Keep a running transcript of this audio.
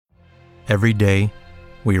Every day,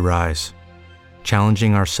 we rise,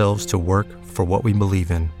 challenging ourselves to work for what we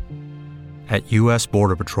believe in. At U.S.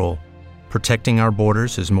 Border Patrol, protecting our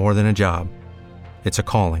borders is more than a job. It's a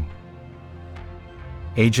calling.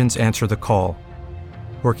 Agents answer the call,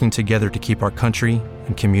 working together to keep our country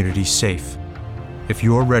and communities safe. If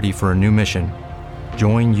you're ready for a new mission,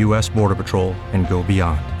 join U.S. Border Patrol and go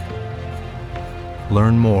beyond.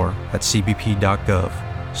 Learn more at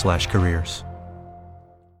cbp.gov/careers.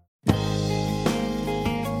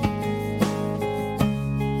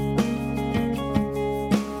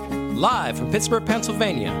 Live from Pittsburgh,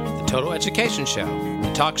 Pennsylvania, the Total Education Show,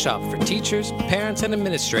 the talk shop for teachers, parents, and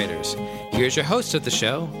administrators. Here's your host of the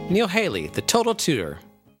show, Neil Haley, the Total Tutor.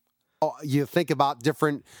 You think about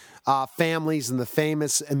different families and the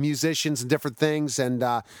famous musicians and different things, and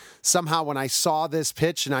somehow when I saw this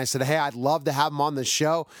pitch and I said, hey, I'd love to have him on the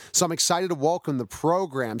show, so I'm excited to welcome the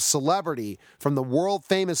program celebrity from the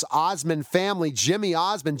world-famous Osmond family, Jimmy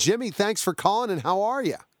Osmond. Jimmy, thanks for calling, and how are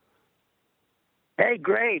you? Hey,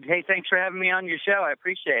 great. Hey, thanks for having me on your show. I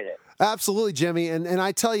appreciate it. Absolutely, Jimmy. And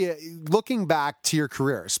I tell you, looking back to your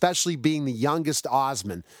career, especially being the youngest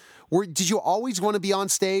Osmond, did you always want to be on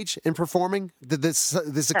stage and performing? Did this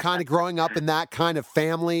is kind of growing up in that kind of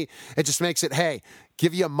family? It just makes it, hey,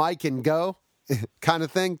 give you a mic and go kind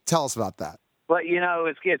of thing? Tell us about that. Well,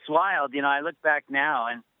 it's wild. I look back now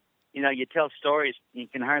and, you tell stories, you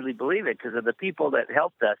can hardly believe it because of the people that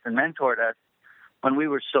helped us and mentored us when we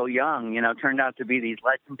were so young, turned out to be these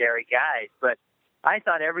legendary guys. But I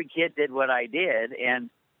thought every kid did what I did,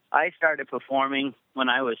 and I started performing when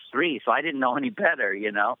I was 3, so I didn't know any better,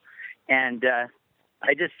 And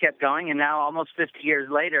I just kept going, and now almost 50 years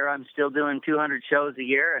later, I'm still doing 200 shows a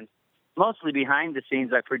year, and mostly behind the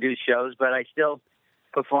scenes I produce shows, but I still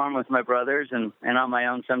perform with my brothers and on my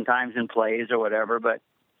own sometimes in plays or whatever. But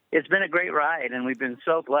it's been a great ride, and we've been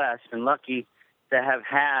so blessed and lucky to have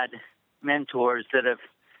had mentors that have,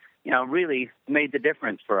 really made the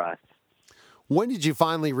difference for us. When did you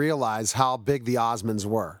finally realize how big the Osmonds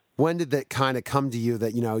were? When did that kind of come to you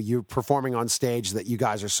that, you're performing on stage, that you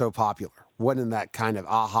guys are so popular? When did that kind of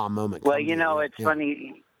aha moment come to you? It's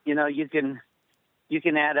funny, you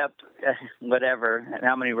can add up whatever,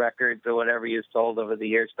 how many records or whatever you've sold over the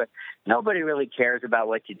years, but nobody really cares about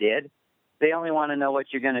what you did. They only want to know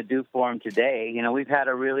what you're going to do for them today. We've had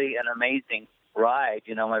an amazing ride.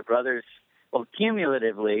 My brothers,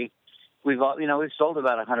 cumulatively, we've sold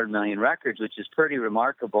about 100 million records, which is pretty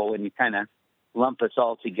remarkable when you kind of lump us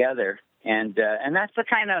all together. And that's the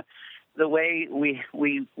kind of the way we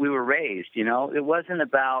were raised. It wasn't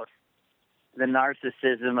about the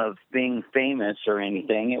narcissism of being famous or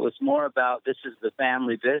anything. It was more about, this is the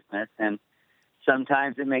family business, and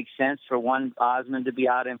sometimes it makes sense for one Osmond to be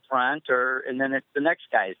out in front, and then it's the next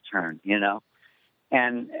guy's turn.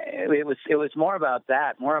 And it was more about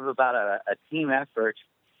that, more about a team effort.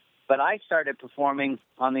 But I started performing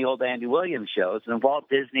on the old Andy Williams shows, and Walt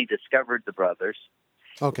Disney discovered the brothers.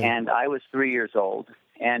 Okay. And I was 3 years old,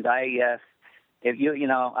 and I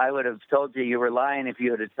would have told you were lying if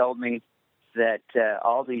you had told me that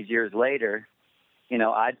all these years later,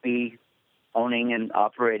 I'd be owning and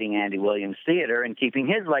operating Andy Williams Theater and keeping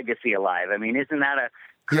his legacy alive. I mean, isn't that a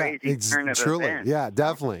crazy turn of events? Yeah,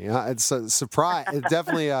 definitely. It's a surprise. It's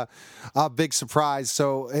definitely a big surprise.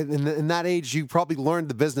 So in that age, you probably learned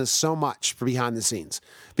the business so much from behind the scenes,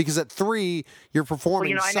 because at 3, you're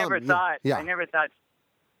performing. I never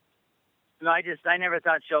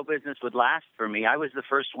thought show business would last for me. I was the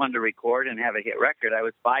first one to record and have a hit record. I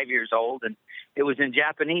was 5 years old, and it was in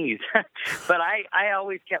Japanese. But I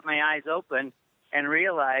always kept my eyes open and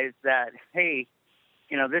realized that, hey,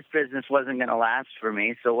 this business wasn't going to last for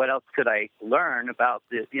me. So what else could I learn about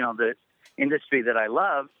the industry that I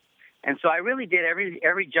love? And so I really did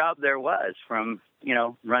every job there was, from,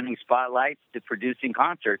 running spotlights to producing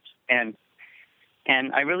concerts. And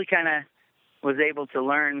I really kind of was able to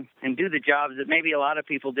learn and do the jobs that maybe a lot of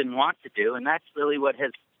people didn't want to do. And that's really what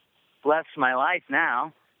has blessed my life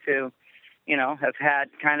now, to, have had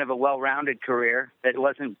kind of a well-rounded career that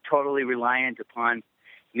wasn't totally reliant upon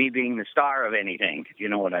me being the star of anything, if you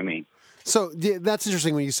know what I mean. So that's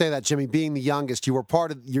interesting when you say that, Jimmy. Being the youngest, you were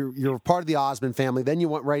part of the Osmond family. Then you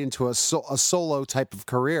went right into a solo type of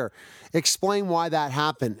career. Explain why that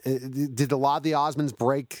happened. Did a lot of the Osmonds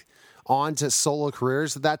break on to solo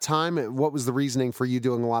careers at that time? What was the reasoning for you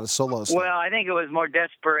doing a lot of solo stuff? Well, I think it was more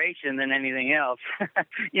desperation than anything else.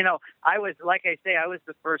 I was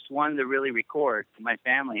the first one to really record my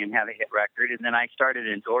family and have a hit record, and then I started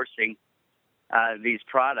endorsing these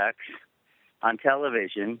products on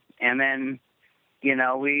television. And then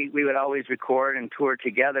we would always record and tour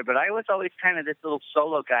together. But I was always kind of this little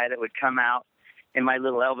solo guy that would come out in my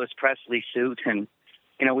little Elvis Presley suit, and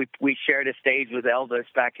we shared a stage with Elvis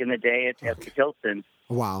back in the day at the Hilton.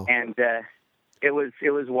 Wow! And it was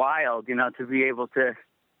wild, to be able to.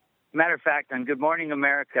 Matter of fact, on Good Morning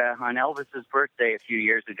America, on Elvis's birthday a few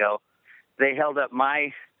years ago, they held up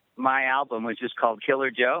my album, which is called Killer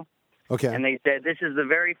Joe. Okay. And they said, this is the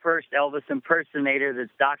very first Elvis impersonator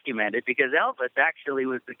that's documented, because Elvis actually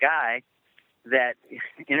was the guy that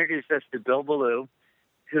introduced us to Bill Ballou,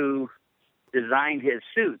 who designed his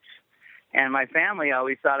suits. And my family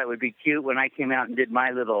always thought it would be cute when I came out and did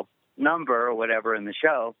my little number or whatever in the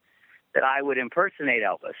show, that I would impersonate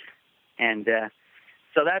Elvis. And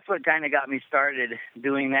so that's what kind of got me started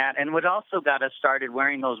doing that, and what also got us started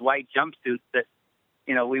wearing those white jumpsuits that,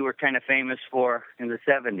 we were kind of famous for in the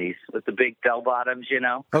 70s with the big bell bottoms,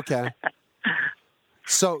 Okay.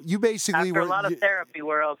 So you basically After a lot of therapy,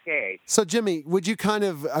 we're okay. So, Jimmy, would you kind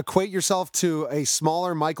of equate yourself to a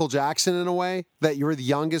smaller Michael Jackson in a way, that you were the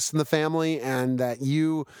youngest in the family and that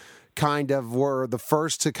you kind of were the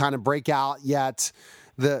first to kind of break out, yet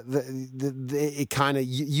you kind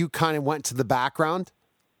of went to the background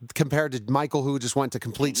compared to Michael, who just went to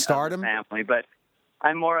complete stardom? Family, but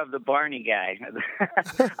I'm more of the Barney guy.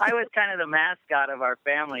 I was kind of the mascot of our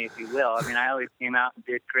family, if you will. I mean, I always came out and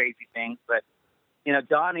did crazy things, but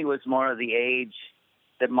Donnie was more of the age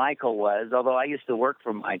that Michael was, although I used to work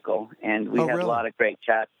for Michael, and we had a lot of great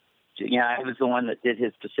chats. I was the one that did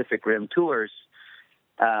his Pacific Rim tours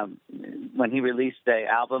when he released the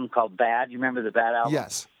album called Bad. You remember the Bad album?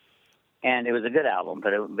 Yes. And it was a good album,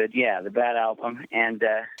 but the Bad album. And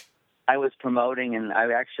I was promoting, and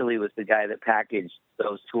I actually was the guy that packaged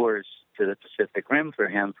those tours to the Pacific Rim for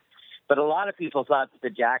him. But a lot of people thought that the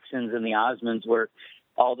Jacksons and the Osmonds were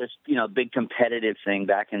all this, big competitive thing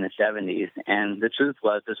back in the 70s. And the truth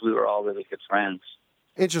was we were all really good friends.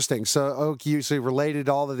 Interesting. So you related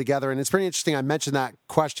all of it together, and it's pretty interesting. I mentioned that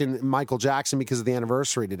question, Michael Jackson, because of the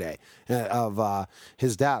anniversary today of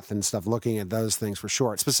his death and stuff. Looking at those things for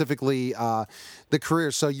sure, specifically the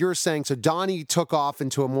career. So you're saying, Donnie took off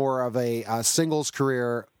into a more of a singles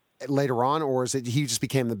career later on, or is it he just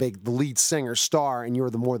became the lead singer star, and you were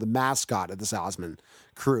the mascot of this Osmond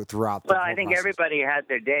crew throughout? Well, I think everybody had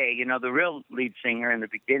their day. The real lead singer in the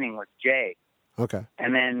beginning was Jay. Okay,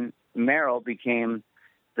 and then Merrill became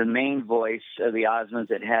the main voice of the Osmonds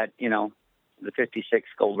that had, the 56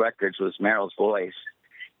 gold records was Merrill's voice.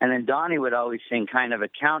 And then Donnie would always sing kind of a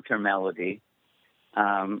counter melody,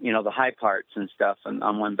 the high parts and stuff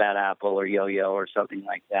on One Bad Apple or Yo-Yo or something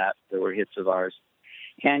like that. There were hits of ours.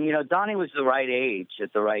 And, Donnie was the right age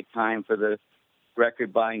at the right time for the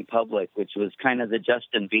record-buying public, which was kind of the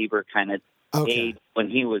Justin Bieber kind of age when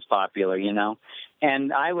he was popular,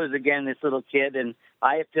 And I was, again, this little kid, and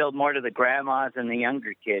I appealed more to the grandmas and the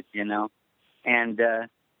younger kids, And,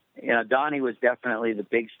 Donnie was definitely the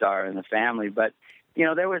big star in the family. But,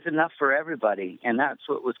 there was enough for everybody, and that's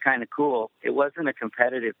what was kind of cool. It wasn't a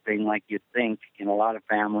competitive thing like you'd think in a lot of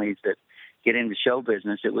families that get into show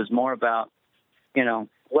business. It was more about,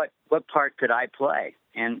 what part could I play?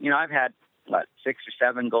 And, I've had, 6 or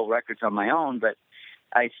 7 gold records on my own, but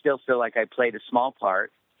I still feel like I played a small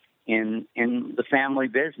part in the family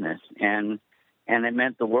business. And it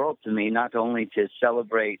meant the world to me, not only to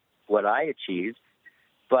celebrate what I achieved,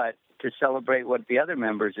 but to celebrate what the other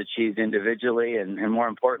members achieved individually and more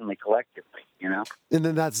importantly, collectively, And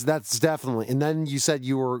then that's definitely. And then you said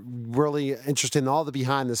you were really interested in all the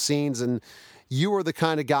behind the scenes, and you were the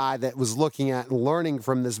kind of guy that was looking at and learning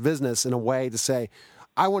from this business in a way to say,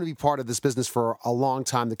 I want to be part of this business for a long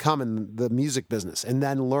time to come in the music business, and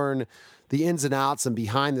then learn the ins and outs and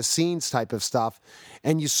behind the scenes type of stuff.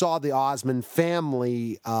 And you saw the Osmond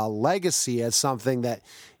family legacy as something that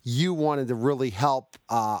you wanted to really help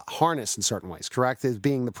harness in certain ways, correct? As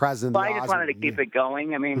being the president of the I just wanted to keep it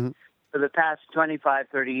going. I mean, for the past 25,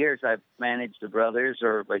 30 years, I've managed the brothers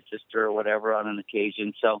or my sister or whatever on an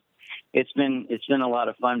occasion. So it's been a lot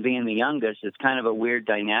of fun being the youngest. It's kind of a weird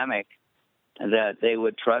dynamic that they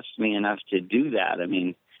would trust me enough to do that. I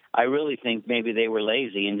mean, I really think maybe they were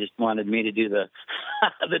lazy and just wanted me to do the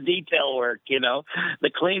the detail work,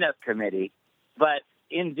 the cleanup committee. But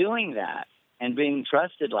in doing that and being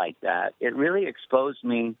trusted like that, it really exposed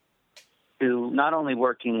me to not only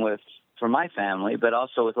working for my family, but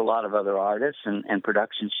also with a lot of other artists and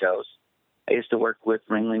production shows. I used to work with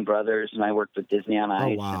Ringling Brothers, and I worked with Disney on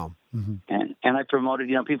Ice. Oh, wow. And I promoted,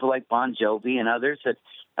 people like Bon Jovi and others that.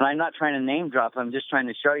 And I'm not trying to name drop. I'm just trying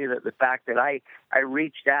to show you that the fact that I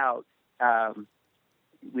reached out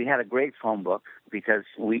we had a great phone book because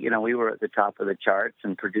we were at the top of the charts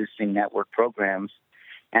and producing network programs,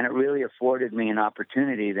 and it really afforded me an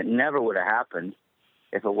opportunity that never would have happened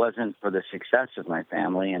if it wasn't for the success of my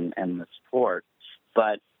family and the support.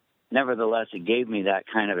 But nevertheless, it gave me that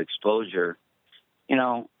kind of exposure,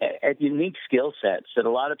 at unique skill sets that a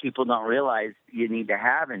lot of people don't realize you need to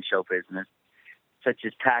have in show business, such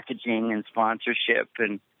as packaging and sponsorship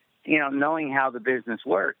and, knowing how the business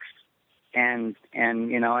works. And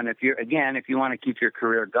if you want to keep your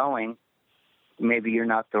career going, maybe you're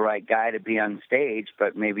not the right guy to be on stage,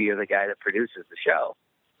 but maybe you're the guy that produces the show.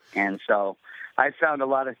 And so I found a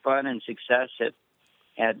lot of fun and success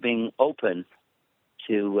at being open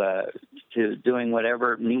to doing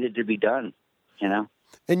whatever needed to be done, And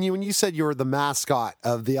when you said you were the mascot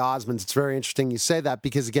of the Osmonds, it's very interesting you say that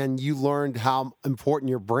because, again, you learned how important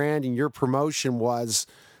your brand and your promotion was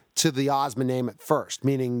to the Osmond name at first,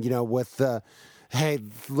 meaning, with the, hey,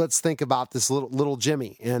 let's think about this little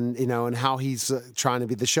Jimmy and, and how he's trying to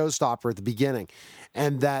be the showstopper at the beginning.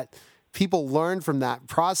 And that people learn from that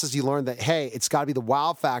process. You learn that, hey, it's got to be the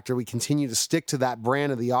wow factor. We continue to stick to that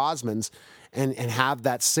brand of the Osmonds and have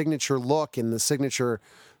that signature look and the signature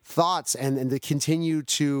thoughts and to continue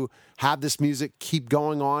to have this music keep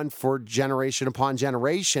going on for generation upon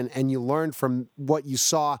generation. And you learn from what you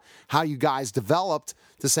saw, how you guys developed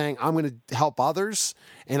to saying, I'm going to help others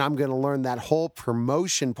and I'm going to learn that whole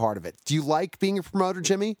promotion part of it. Do you like being a promoter,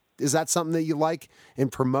 Jimmy? Is that something that you like in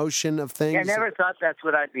promotion of things? Yeah, I never thought that's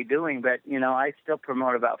what I'd be doing, but, I still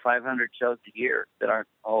promote about 500 shows a year that aren't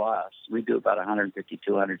all us. We do about 150,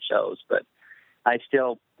 200 shows, but I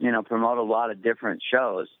still, promote a lot of different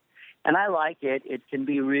shows. And I like it. It can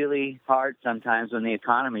be really hard sometimes when the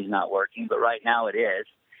economy's not working, but right now it is.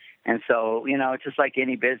 And so, it's just like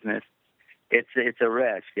any business. It's a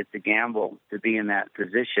risk. It's a gamble to be in that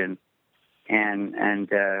position. And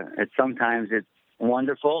sometimes it's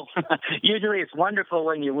wonderful. Usually it's wonderful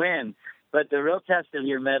when you win. But the real test of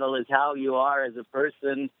your mettle is how you are as a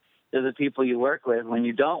person to the people you work with when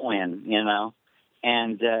you don't win,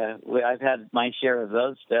 And I've had my share of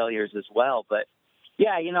those failures as well. But,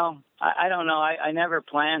 yeah, I don't know. I never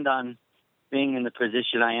planned on being in the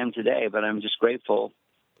position I am today, but I'm just grateful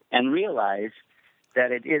and realize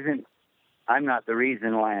that I'm not the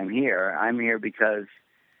reason why I'm here. I'm here because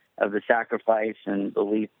of the sacrifice and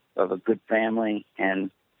belief of a good family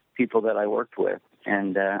and people that I worked with.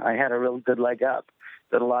 And I had a real good leg up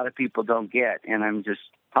that a lot of people don't get. And I'm just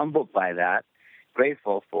humbled by that,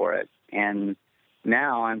 grateful for it. And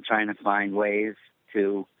now I'm trying to find ways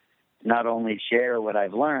to not only share what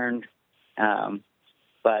I've learned,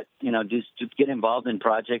 but, just to get involved in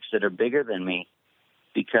projects that are bigger than me.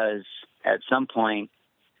 Because at some point,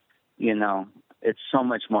 it's so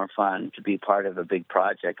much more fun to be part of a big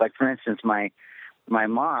project. Like, for instance, my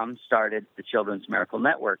mom started the Children's Miracle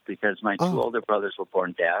Network because my two older brothers were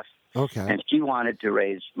born deaf. Okay. And she wanted to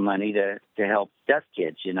raise money to help deaf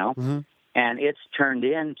kids, Mm-hmm. And it's turned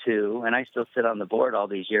into, and I still sit on the board all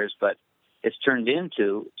these years, but it's turned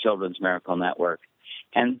into Children's Miracle Network.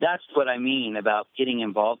 And that's what I mean about getting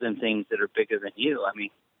involved in things that are bigger than you. I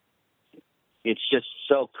mean, it's just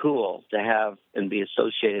so cool to have and be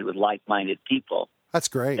associated with like-minded people. That's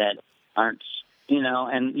great. That aren't,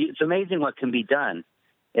 and it's amazing what can be done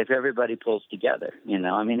if everybody pulls together,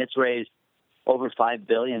 I mean, it's raised over $5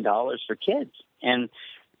 billion for kids. And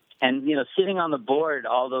sitting on the board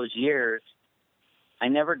all those years, I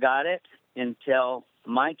never got it until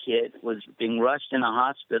my kid was being rushed in a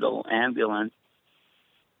hospital ambulance,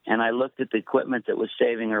 and I looked at the equipment that was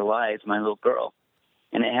saving her life, my little girl,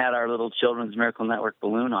 and it had our little Children's Miracle Network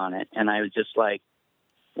balloon on it, and I was just like,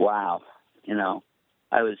 wow,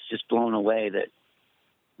 I was just blown away that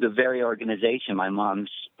the very organization my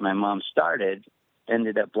mom started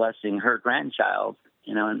ended up blessing her grandchild,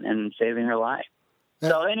 and saving her life.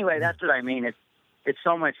 So anyway, that's what I mean. It's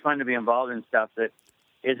so much fun to be involved in stuff that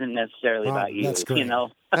isn't necessarily about you, that's great.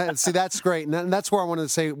 See, that's great. And that's where I wanted to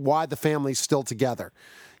say why the family's still together.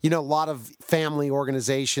 A lot of family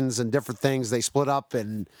organizations and different things, they split up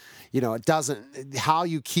and, it doesn't, how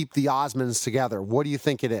you keep the Osmonds together. What do you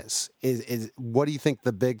think it is? What do you think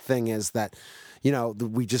the big thing is that,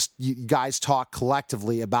 you guys talk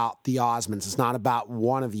collectively about the Osmonds? It's not about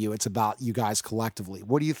one of you. It's about you guys collectively.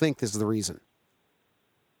 What do you think is the reason?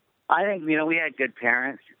 I think, we had good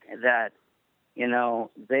parents that,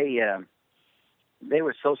 they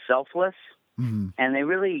were so selfless, mm-hmm. and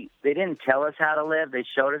they didn't tell us how to live. They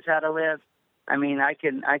showed us how to live. I mean, I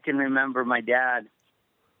can remember my dad,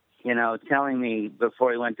 telling me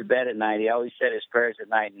before he went to bed at night, he always said his prayers at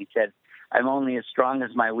night, and he said, I'm only as strong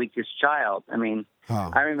as my weakest child. I mean,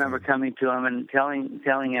 I remember coming to him and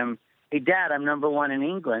telling him, hey, Dad, I'm number one in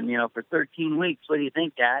England, for 13 weeks. What do you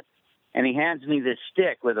think, Dad? And he hands me this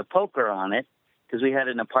stick with a poker on it, because we had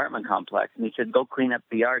an apartment complex. And he said, go clean up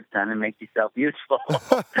the yard, son, and make yourself useful.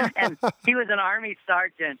 And he was an Army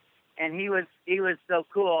sergeant, and he was so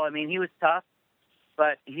cool. I mean, he was tough,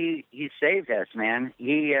 but he saved us, man.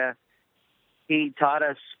 He taught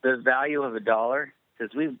us the value of a dollar,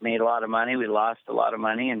 because we've made a lot of money. We lost a lot of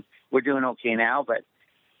money, and we're doing okay now. But,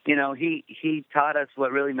 he taught us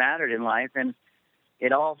what really mattered in life, and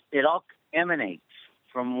it all emanates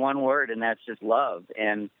from one word, and that's just love.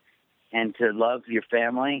 And to love your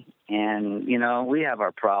family. And, we have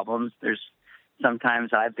our problems.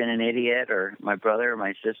 Sometimes I've been an idiot, or my brother or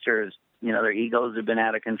my sister is, their egos have been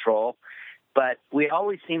out of control. But we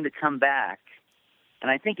always seem to come back. And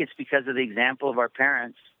I think it's because of the example of our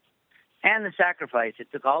parents and the sacrifice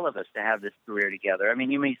it took all of us to have this career together. I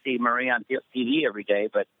mean, you may see Marie on TV every day,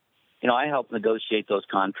 but, I helped negotiate those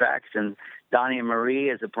contracts. And Donnie and Marie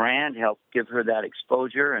as a brand helped give her that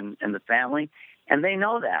exposure and the family. And they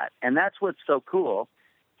know that. And that's what's so cool,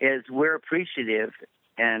 is we're appreciative,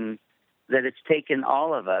 and that it's taken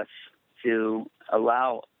all of us to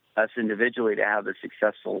allow us individually to have a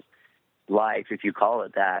successful life, if you call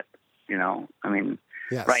it that. I mean,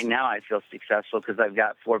 yes. Right now I feel successful because I've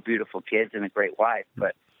got 4 beautiful kids and a great wife.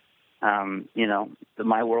 But,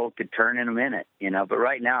 my world could turn in a minute, But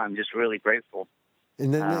right now I'm just really grateful.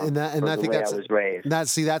 And I think I was raised.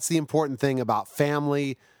 That's the important thing about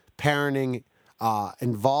family, parenting.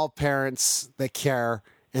 Involve parents that care,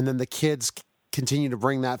 and then the kids continue to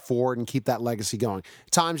bring that forward and keep that legacy going.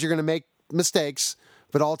 At times you're going to make mistakes,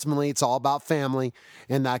 but ultimately it's all about family,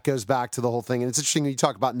 and that goes back to the whole thing. And it's interesting when you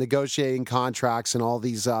talk about negotiating contracts and all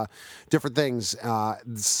these different things.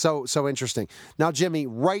 So interesting. Now, Jimmy,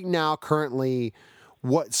 right now, currently,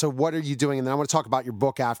 what are you doing? And then I want to talk about your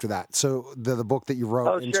book after that. So the book that you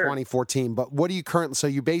wrote in 2014. But what are you currently? So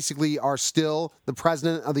you basically are still the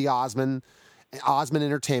president of the Osmond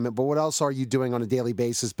Entertainment, but what else are you doing on a daily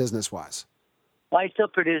basis business-wise? Well, I still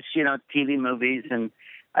produce, TV movies, and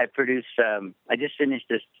I produce, I just finished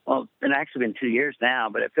this, well, it's actually been 2 years now,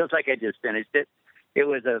 but it feels like I just finished it. It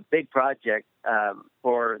was a big project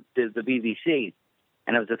for the BBC,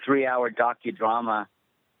 and it was a 3-hour docudrama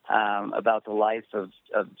about the life of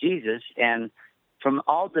Jesus, and from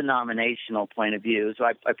all denominational point of view. So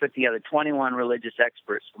I put together 21 religious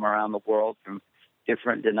experts from around the world, from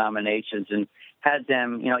different denominations, and had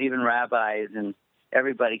them, even rabbis and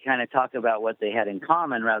everybody kind of talk about what they had in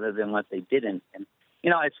common rather than what they didn't. And,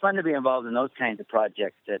 it's fun to be involved in those kinds of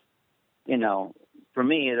projects that, for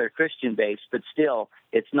me, they're Christian-based, but still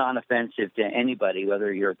it's non-offensive to anybody,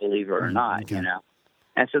 whether you're a believer or not, okay.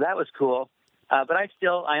 And so that was cool. But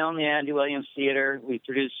I own the Andy Williams Theater. We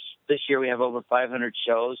produce, this year we have over 500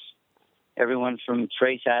 shows, everyone from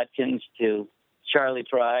Trace Adkins to Charlie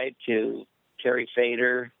Pride to Terry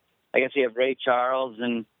Fader. I guess we have Ray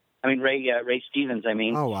Stevens.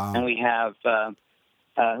 Oh, wow. And we have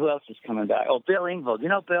who else is coming back? Oh, Bill Engvall. Do you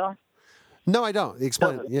know Bill? No, I don't.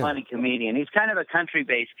 Explain it. Yeah. Funny comedian. He's kind of a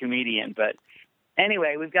country-based comedian, but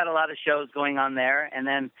anyway, we've got a lot of shows going on there. And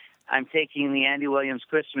then I'm taking the Andy Williams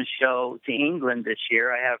Christmas show to England this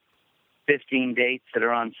year. I have 15 dates that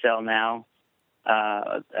are on sale now.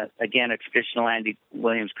 Again, a traditional Andy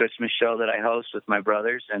Williams Christmas show that I host with my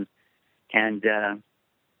brothers, and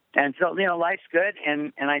so, life's good,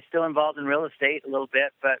 and I'm still involved in real estate a little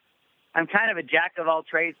bit, but I'm kind of a jack of all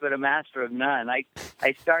trades, but a master of none. I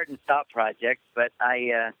start and stop projects, but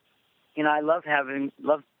I love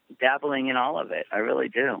dabbling in all of it. I really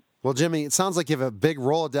do. Well, Jimmy, it sounds like you have a big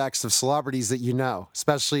Rolodex of celebrities that you know,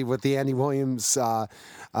 especially with the Andy Williams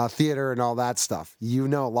theater and all that stuff. You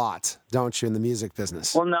know a lot, don't you, in the music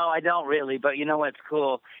business? Well, no, I don't really. But you know what's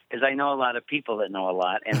cool is I know a lot of people that know a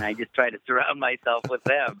lot, and I just try to surround myself with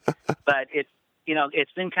them. But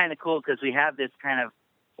it's been kind of cool because we have this kind of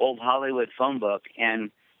old Hollywood phone book,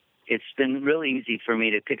 and it's been really easy for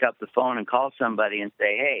me to pick up the phone and call somebody and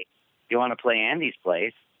say, hey, you want to play Andy's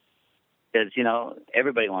place? Because,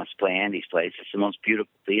 everybody wants to play Andy's place. It's the most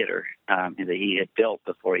beautiful theater that he had built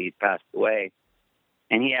before he passed away.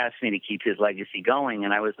 And he asked me to keep his legacy going,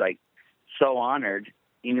 and I was, so honored.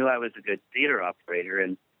 He knew I was a good theater operator,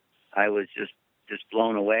 and I was just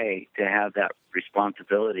blown away to have that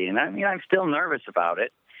responsibility. And, I'm still nervous about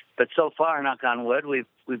it. But so far, knock on wood, we've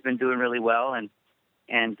been doing really well, and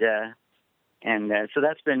so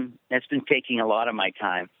that's been taking a lot of my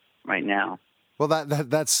time right now. Well,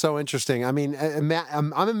 that's so interesting. I mean,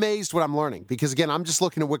 I'm amazed what I'm learning because, again, I'm just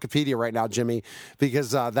looking at Wikipedia right now, Jimmy,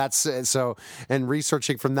 because that's so, and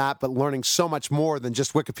researching from that, but learning so much more than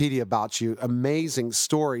just Wikipedia about you. Amazing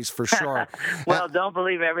stories for sure. Well, don't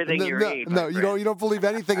believe everything you read. No, you don't believe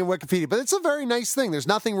anything in Wikipedia, but it's a very nice thing. There's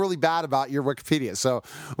nothing really bad about your Wikipedia. So,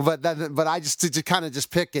 but I just to kind of just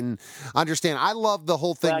pick and understand. I love the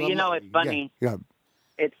whole thing. Well, it's funny. Yeah.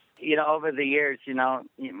 It's, over the years,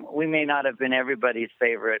 we may not have been everybody's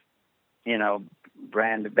favorite,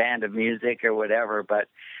 band of music or whatever, but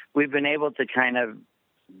we've been able to kind of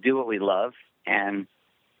do what we love. And,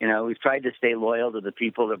 we've tried to stay loyal to the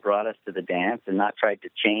people that brought us to the dance and not tried to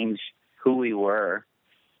change who we were.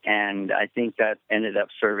 And I think that ended up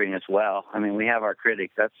serving us well. I mean, we have our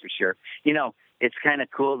critics, that's for sure. It's kind of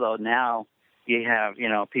cool, though. Now you have,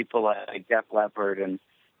 people like Def Leppard and,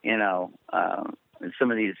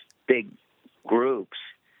 some of these big groups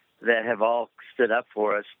that have all stood up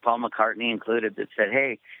for us, Paul McCartney included, that said,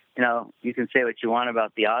 hey, you can say what you want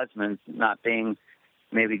about the Osmonds not being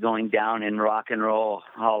maybe going down in rock and roll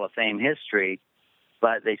Hall of Fame history,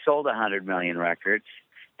 but they sold 100 million records.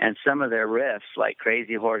 And some of their riffs, like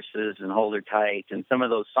Crazy Horses and Hold Her Tight, and some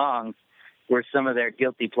of those songs were some of their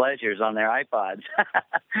guilty pleasures on their iPods.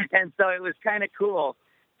 And so it was kind of cool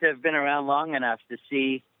to have been around long enough to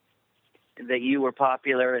see that you were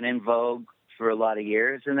popular and in vogue for a lot of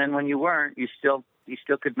years. And then when you weren't, you still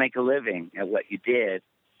could make a living at what you did.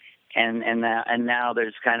 And now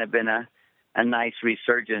there's kind of been a nice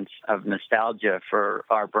resurgence of nostalgia for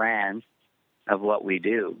our brand of what we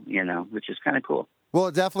do, which is kind of cool. Well,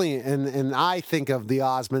 definitely, and I think of the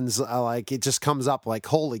Osmonds like it just comes up like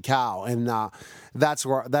holy cow, and that's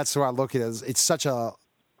where I look at it. It's such a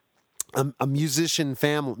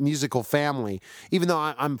musical family. Even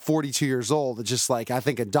though I'm 42 years old, it's just like I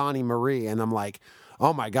think of Donnie Marie, and I'm like,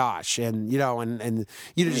 oh my gosh, and you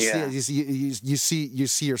see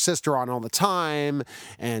your sister on all the time,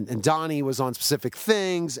 and Donnie was on specific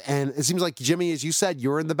things, and it seems like Jimmy, as you said,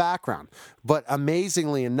 you're in the background, but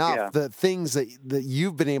amazingly enough, the things that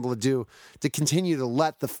you've been able to do to continue to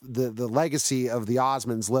let the legacy of the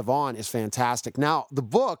Osmonds live on is fantastic. Now, the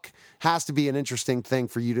book has to be an interesting thing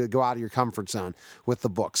for you to go out of your comfort zone with the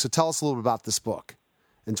book. So tell us a little bit about this book.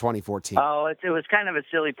 In 2014. Oh, it was kind of a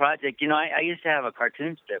silly project. I used to have a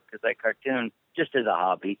cartoon strip because I cartoon just as a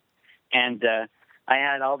hobby. And I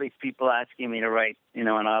had all these people asking me to write, an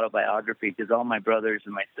autobiography because all my brothers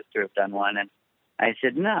and my sister have done one. And I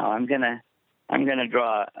said, no, I'm gonna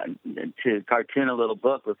to cartoon a little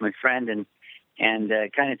book with my friend and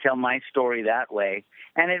kind of tell my story that way.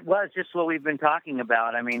 And it was just what we've been talking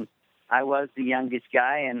about. I mean, I was the youngest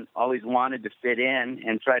guy and always wanted to fit in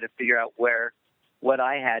and try to figure out what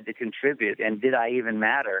I had to contribute, and did I even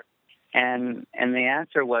matter? And the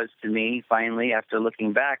answer was to me, finally, after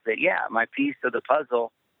looking back, that, my piece of the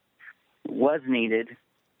puzzle was needed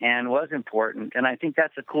and was important. And I think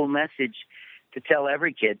that's a cool message to tell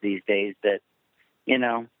every kid these days that, you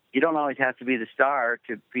don't always have to be the star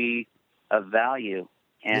to be of value.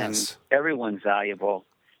 And everyone's valuable,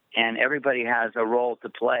 and everybody has a role to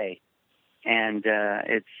play. And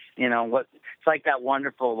it's like that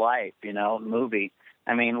Wonderful Life, movie.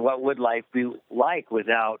 I mean, what would life be like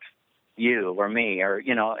without you or me or,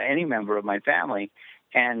 any member of my family?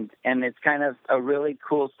 And it's kind of a really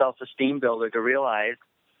cool self-esteem builder to realize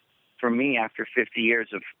for me after 50 years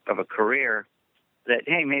of a career that,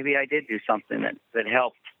 hey, maybe I did do something that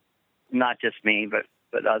helped not just me,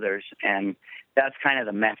 but others. And that's kind of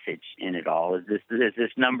the message in it all is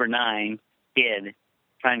this number 9 kid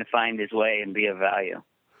trying to find his way and be of value.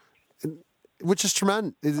 Which is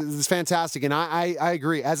tremendous. It's fantastic. And I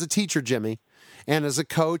agree. As a teacher, Jimmy, and as a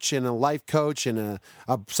coach and a life coach and a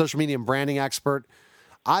social media and branding expert,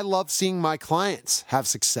 I love seeing my clients have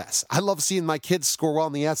success. I love seeing my kids score well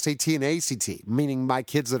in the SAT and ACT, meaning my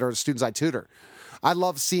kids that are students I tutor. I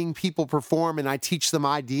love seeing people perform, and I teach them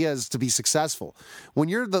ideas to be successful. When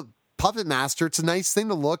you're the puppet master, it's a nice thing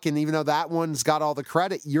to look, and even though that one's got all the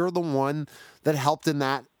credit, you're the one that helped in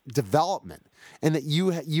that development, and that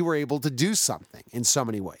you were able to do something in so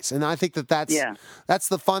many ways. And I think that's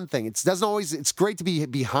the fun thing. It's great to be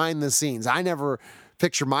behind the scenes. I never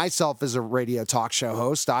picture myself as a radio talk show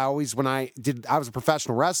host. I was a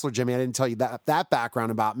professional wrestler, Jimmy. I didn't tell you that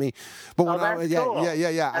background about me. But cool. That's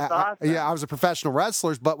awesome. I was a professional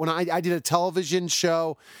wrestler, but when I did a television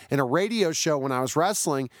show and a radio show when I was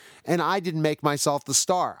wrestling, and I didn't make myself the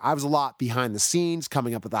star. I was a lot behind the scenes,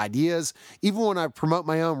 coming up with ideas. Even when I promote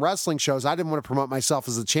my own wrestling shows, I didn't want to promote myself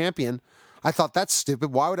as a champion. I thought, that's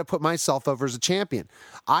stupid. Why would I put myself over as a champion?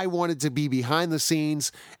 I wanted to be behind the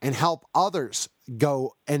scenes and help others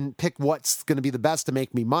go and pick what's going to be the best to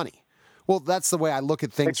make me money. Well, that's the way I look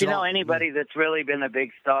at things. But anybody that's really been a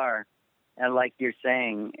big star, like you're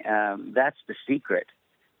saying, that's the secret.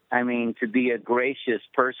 I mean, to be a gracious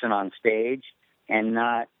person on stage and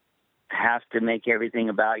not have to make everything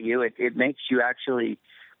about you, it makes you actually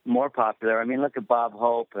more popular. I mean, look at Bob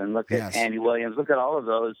Hope and look at Andy Williams. Look at all of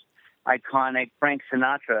those iconic. Frank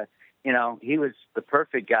Sinatra, he was the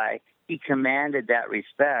perfect guy. He commanded that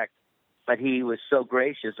respect, but he was so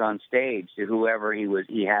gracious on stage to whoever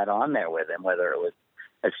he had on there with him, whether it was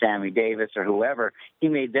a Sammy Davis or whoever. He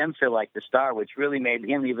made them feel like the star, which really made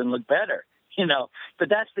him even look better. But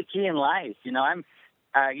that's the key in life.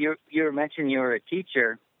 You were mentioning you were a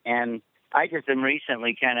teacher, and I just am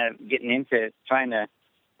recently kind of getting into trying to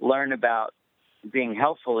learn about being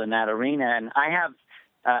helpful in that arena. And I have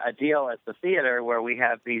a deal at the theater where we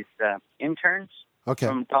have these interns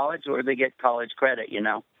from college where they get college credit,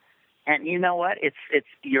 And you know what?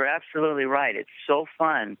 You're absolutely right. It's so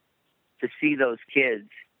fun to see those kids,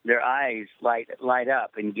 their eyes light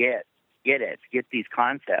up and get these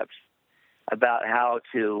concepts about how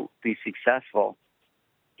to be successful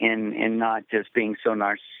in not just being so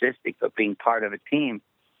narcissistic, but being part of a team.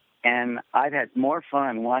 And I've had more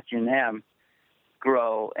fun watching them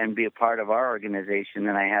grow and be a part of our organization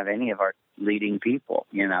than I have any of our leading people.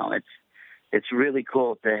 It's really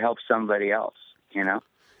cool to help somebody else,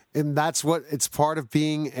 And that's what it's part of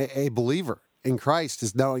being a believer in Christ,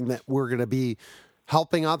 is knowing that we're going to be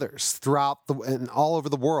helping others throughout and all over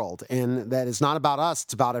the world, and that it's not about us,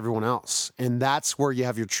 it's about everyone else. And that's where you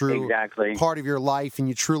have your true part of your life, and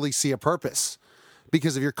you truly see a purpose.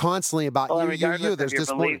 Because if you're constantly about you, there's this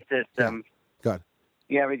belief system. Yeah. Good.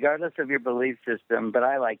 Yeah, regardless of your belief system, but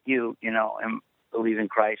I, like you, and believe in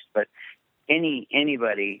Christ. But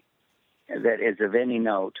anybody that is of any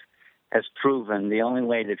note has proven the only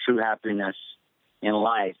way to true happiness in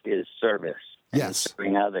life is service. Yes.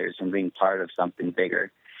 Serving others and being part of something bigger.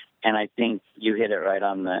 And I think you hit it right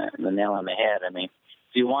on the nail on the head. I mean,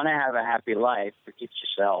 if you want to have a happy life, forget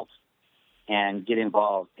yourself and get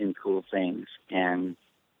involved in cool things and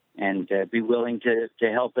be willing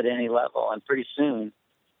to help at any level. And pretty soon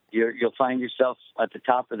you'll find yourself at the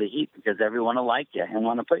top of the heap because everyone will like you and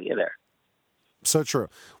want to put you there. So true.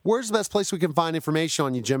 Where's the best place we can find information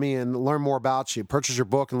on you, Jimmy, and learn more about you? Purchase your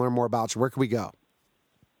book and learn more about you. Where can we go?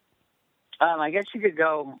 I guess you could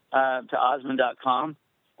go to Osmond.com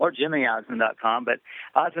or JimmyOsmond.com, but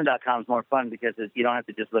Osmond.com is more fun because you don't have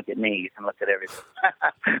to just look at me. You can look at everything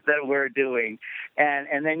that we're doing.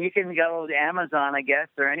 And then you can go to Amazon, I guess,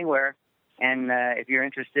 or anywhere. And if you're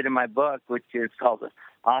interested in my book, which is called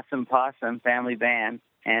Awesome Possum Family Band,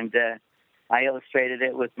 and I illustrated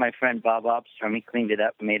it with my friend Bob Obstrom. He cleaned it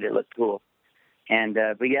up and made it look cool. And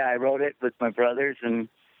but yeah, I wrote it with my brothers, and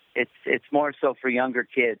it's more so for younger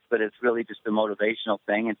kids, but it's really just a motivational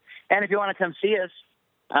thing. And if you want to come see us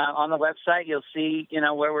on the website, you'll see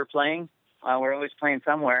where we're playing. We're always playing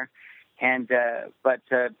somewhere, but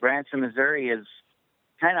Branson, Missouri is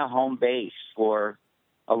kind of home base for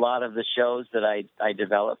a lot of the shows that I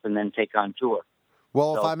develop and then take on tour.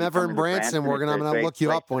 Well, if I'm ever in Branson, I'm going to look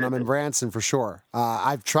you up when I'm in Branson for sure.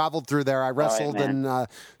 I've traveled through there. I wrestled in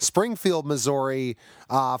Springfield, Missouri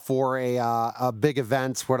for a big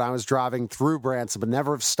event when I was driving through Branson, but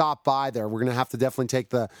never have stopped by there. We're going to have to definitely take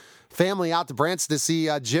the family out to Branson to see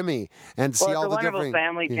Jimmy and see all the different... It's a wonderful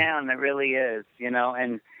family town. It really is,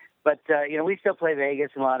 But we still play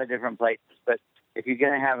Vegas and a lot of different places. But if you're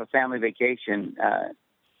going to have a family vacation,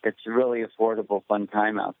 it's a really affordable, fun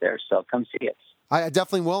time out there. So come see us. I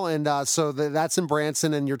definitely will, and so that's in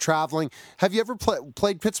Branson, and you're traveling. Have you ever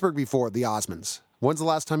played Pittsburgh before, the Osmonds? When's the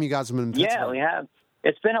last time you guys have been in Pittsburgh? Yeah, we have.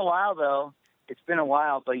 It's been a while, though.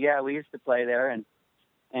 But yeah, we used to play there, and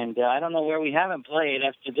I don't know where we haven't played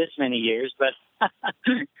after this many years, but,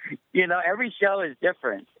 every show is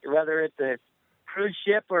different, whether it's a cruise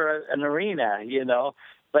ship or an arena,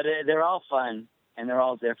 but they're all fun, and they're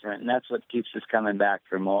all different, and that's what keeps us coming back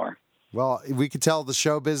for more. Well, we could tell the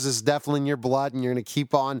show business is definitely in your blood, and you're going to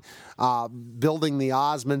keep on building the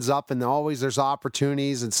Osmonds up, and always there's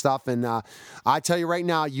opportunities and stuff. And I tell you right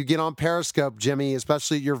now, you get on Periscope, Jimmy,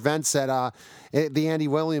 especially at your events at the Andy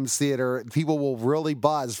Williams Theater, people will really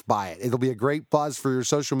buzz by it. It'll be a great buzz for your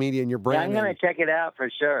social media and your brand. Yeah, I'm going to check it out for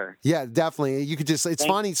sure. Yeah, definitely. You could it's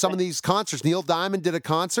funny, some of these concerts, Neil Diamond did a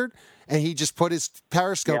concert, and he just put his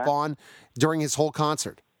Periscope on during his whole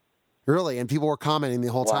concert. Really, and people were commenting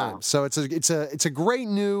the whole time. So it's a great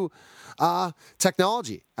new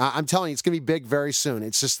technology. I'm telling you, it's going to be big very soon.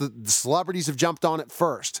 It's just the celebrities have jumped on it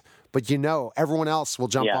first, but everyone else will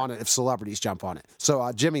jump on it if celebrities jump on it.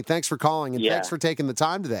 So, Jimmy, thanks for calling, and thanks for taking the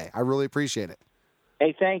time today. I really appreciate it.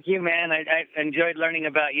 Hey, thank you, man. I enjoyed learning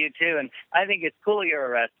about you, too. And I think it's cool you're a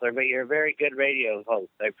wrestler, but you're a very good radio host.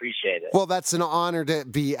 I appreciate it. Well, that's an honor to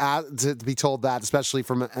be told that, especially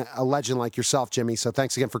from a legend like yourself, Jimmy. So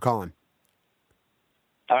thanks again for calling.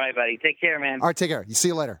 All right, buddy. Take care, man. All right, take care. See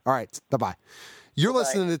you later. All right, bye-bye. You're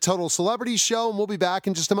listening to the Total Celebrity Show, and we'll be back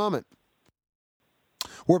in just a moment.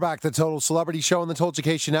 We're back to the Total Celebrity Show on the Total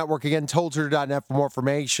Education Network. Again, TotalTutor.net for more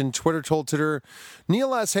information. Twitter, Total Tutor.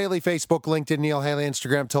 Neil S. Haley, Facebook, LinkedIn, Neil Haley,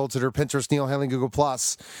 Instagram, Total Tutor, Pinterest, Neil Haley, Google+.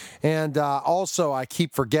 And also, I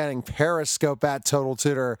keep forgetting, Periscope at Total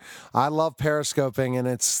Tutor. I love Periscoping, and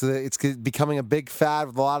it's becoming a big fad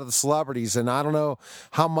with a lot of the celebrities. And I don't know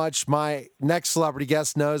how much my next celebrity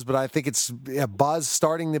guest knows, but I think it's a buzz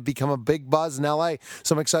starting to become a big buzz in L.A.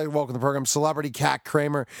 So I'm excited to welcome to the program celebrity Kat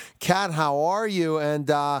Kramer. Kat, how are you?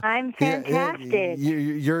 And I'm fantastic.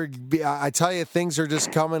 I tell you, things are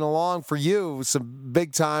just coming along for you. Some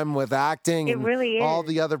big time with acting. It really is. All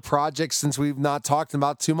the other projects since we've not talked in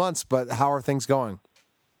about 2 months. But how are things going?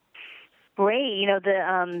 Great.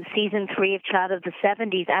 The season 3 of Child of the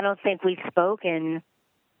 70s, I don't think we've spoken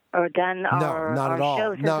or done our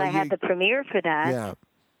show since I had the premiere for that. Yeah.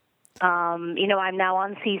 I'm now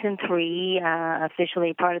on season 3,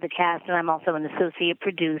 officially part of the cast, and I'm also an associate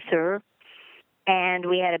producer. And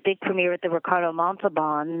we had a big premiere at the Ricardo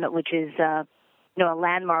Montalban, which is, a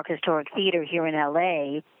landmark historic theater here in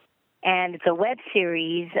L.A. And it's a web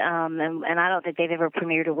series, and I don't think they've ever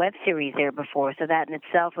premiered a web series there before, so that in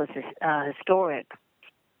itself was historic.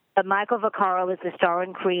 But Michael Vaccaro is the star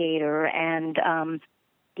and creator, and,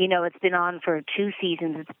 it's been on for 2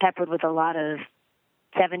 seasons. It's peppered with a lot of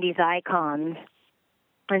 70s icons.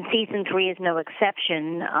 And season 3 is no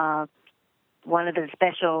exception. One of the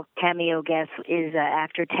special cameo guests is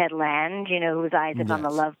actor Ted Land, who was Isaac on The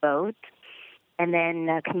Love Boat, and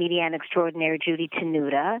then comedian extraordinaire Judy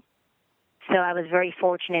Tenuta. So I was very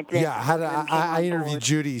fortunate that I interviewed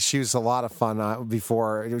Judy. She was a lot of fun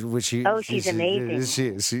before. She's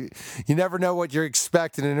amazing. You never know what you're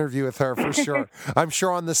expecting in an interview with her, for sure. I'm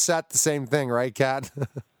sure on the set, the same thing, right, Kat?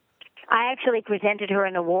 I actually presented her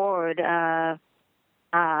an award, a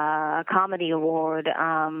comedy award,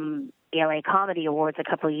 the LA Comedy Awards a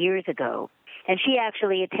couple of years ago. And she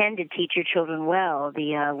actually attended Teach Your Children Well,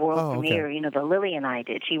 the world premiere, the Lily and I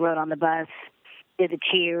did. She rode on the bus, did the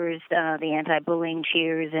cheers, the anti-bullying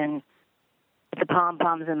cheers, and the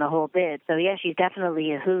pom-poms and the whole bit. So, yeah, she's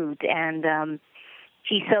definitely a hoot. And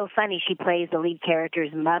she's so funny. She plays the lead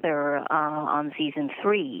character's mother on season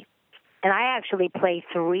 3. And I actually play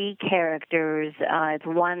 3 characters. It's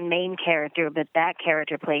one main character, but that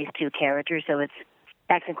character plays 2 characters, so it's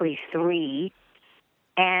technically 3.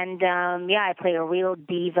 And, I play a real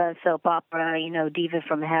diva soap opera, diva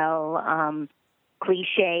from hell,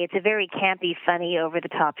 cliche. It's a very campy, funny,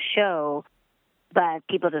 over-the-top show, but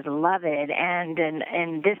people just love it. And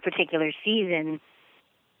in this particular season,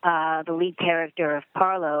 the lead character of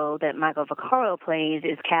Parlo that Michael Vaccaro plays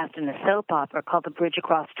is cast in a soap opera called The Bridge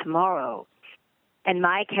Across Tomorrow. And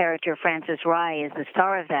my character, Frances Rye, is the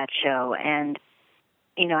star of that show. And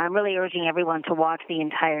I'm really urging everyone to watch the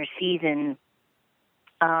entire season,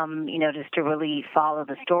 just to really follow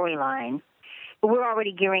the storyline. But we're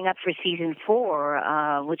already gearing up for season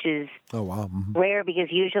 4, which is rare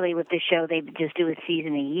because usually with this show they just do a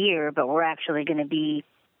season a year, but we're actually going to be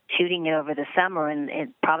shooting it over the summer, and it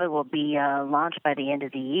probably will be launched by the end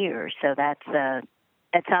of the year. So that's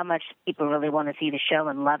how much people really want to see the show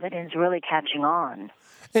and love it, and it's really catching on.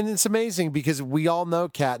 And it's amazing because we all know,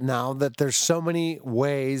 Kat, now that there's so many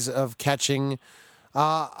ways of catching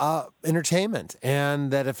entertainment,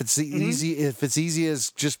 and that if it's easy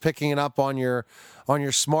as just picking it up on your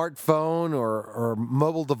smartphone or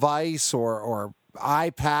mobile device or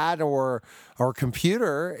iPad or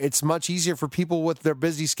computer, it's much easier for people with their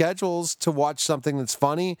busy schedules to watch something that's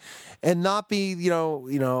funny and not be,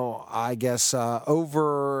 I guess,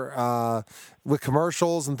 over with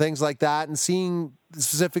commercials and things like that, and seeing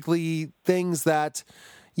specifically things that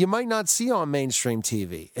you might not see on mainstream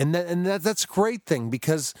TV. And that's a great thing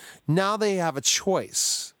because now they have a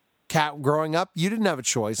choice. Kat, growing up, you didn't have a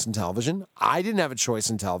choice in television. I didn't have a choice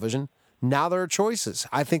in television. Now there are choices.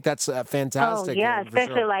 I think that's fantastic. Oh, yeah,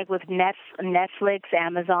 especially like with Netflix,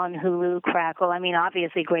 Amazon, Hulu, Crackle. I mean,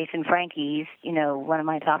 obviously Grace and Frankie's, one of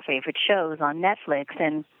my top favorite shows on Netflix.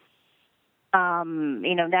 And,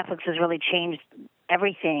 Netflix has really changed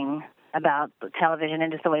everything about television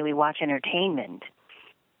and just the way we watch entertainment.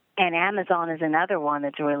 And Amazon is another one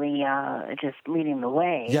that's really just leading the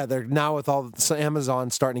way. Yeah, they're now with Amazon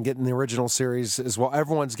starting to get in the original series as well.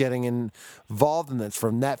 Everyone's getting involved in this,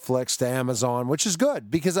 from Netflix to Amazon, which is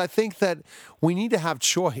good because I think that we need to have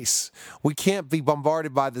choice. We can't be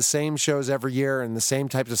bombarded by the same shows every year and the same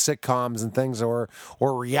types of sitcoms and things or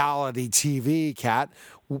reality TV, Kat.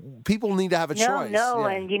 People need to have a choice. No,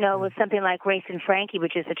 yeah. And, with something like Grace and Frankie,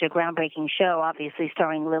 which is such a groundbreaking show, obviously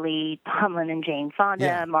starring Lily Tomlin and Jane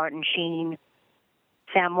Fonda, Martin Sheen,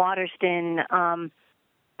 Sam Waterston,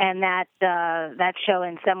 and that show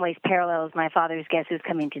in some ways parallels My Father's Guess Who's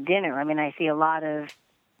Coming to Dinner. I mean, I see a lot of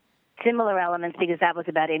similar elements because that was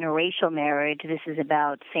about interracial marriage. This is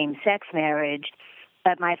about same-sex marriage.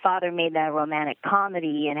 But My Father made that a romantic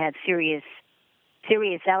comedy and had serious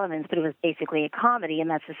elements, but it was basically a comedy, and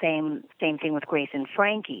that's the same thing with Grace and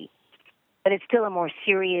Frankie. But it's still a more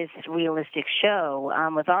serious, realistic show.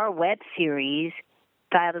 With our web series,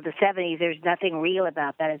 Child of the 70s, there's nothing real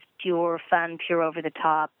about that. It's pure fun, pure over the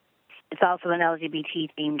top. It's also an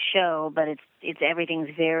LGBT-themed show, but it's everything's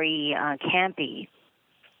very campy.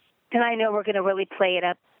 And I know we're going to really play it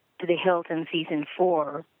up to the hilt in season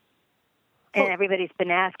 4. And everybody's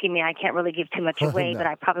been asking me. I can't really give too much away, but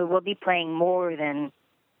I probably will be playing more than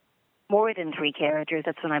 3 characters.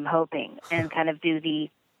 That's what I'm hoping, and kind of do the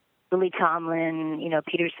Lily Tomlin,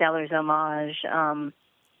 Peter Sellers homage.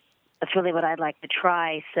 That's really what I'd like to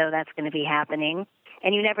try. So that's going to be happening.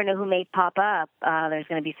 And you never know who may pop up. There's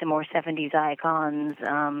going to be some more 70s icons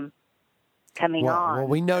coming on. Well,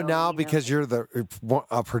 we know now because you're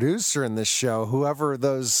a producer in this show. Whoever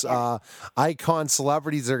those icon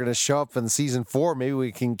celebrities are going to show up in season 4, maybe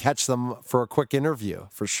we can catch them for a quick interview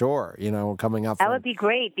for sure. Coming up. That would be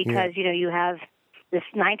great because you have this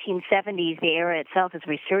 1970s. The era itself is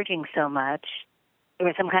resurging so much. There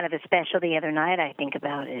was some kind of a special the other night. I think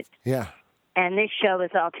about it. Yeah. And this show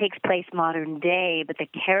takes place modern day, but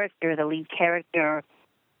the lead character,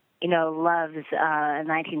 loves a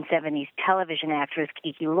 1970s television actress,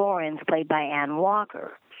 Kiki Lawrence, played by Ann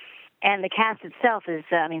Walker. And the cast itself is,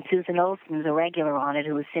 Susan Olsen's a regular on it,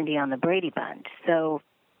 who was Cindy on the Brady Bunch. So,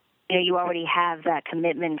 you already have that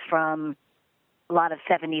commitment from a lot of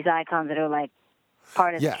 70s icons that are like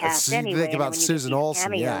part of the cast anyway. Think about Susan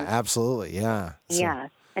Olsen. Yeah, absolutely. Yeah. Yeah.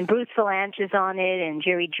 And Bruce Valanche is on it, and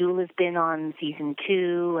Jerry Jewell has been on season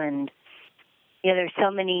 2, and there's so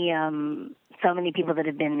many people that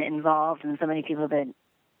have been involved, and so many people that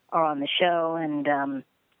are on the show, and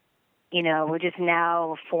we're just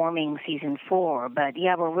now forming season 4. But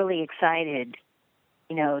we're really excited,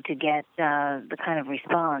 to get the kind of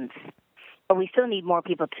response. But we still need more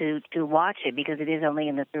people to watch it because it is only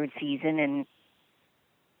in the 3rd season, and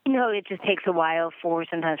it just takes a while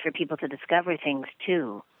sometimes for people to discover things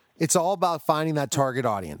too. It's all about finding that target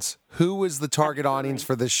audience. Who is the target audience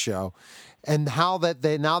for this show? And how that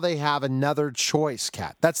they have another choice,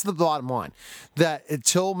 Kat. That's the bottom line. That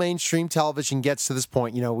until mainstream television gets to this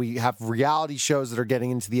point, we have reality shows that are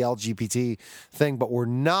getting into the LGBT thing, but we're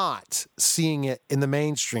not seeing it in the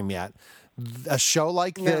mainstream yet. A show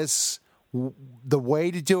like this, the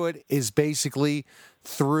way to do it is basically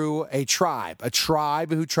through a tribe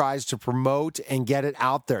who tries to promote and get it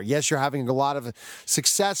out there. Yes, you're having a lot of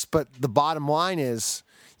success, but the bottom line is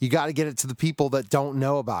you got to get it to the people that don't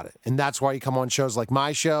know about it. And that's why you come on shows like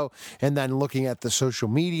my show and then looking at the social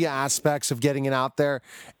media aspects of getting it out there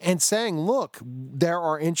and saying, look, there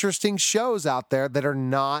are interesting shows out there that are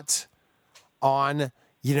not on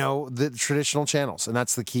the traditional channels, and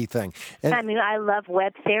that's the key thing. And I love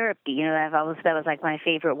web therapy. That was like my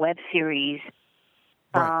favorite web series.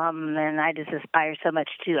 Right. And I just aspire so much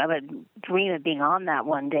I would dream of being on that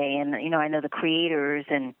one day. And, I know the creators,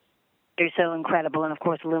 and they're so incredible. And, of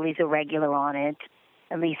course, Lily's a regular on it.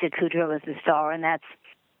 And Lisa Kudrow is the star. And that's,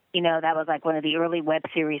 that was like one of the early web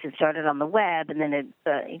series that started on the web. And then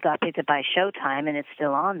it got picked up by Showtime, and it's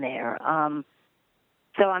still on there.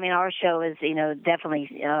 So, our show is,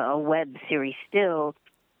 definitely a web series still.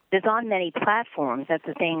 It's on many platforms. That's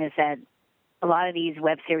the thing, is that a lot of these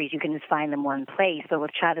web series, you can just find them one place. But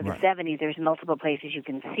with Child of the 70s, there's multiple places you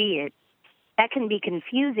can see it. That can be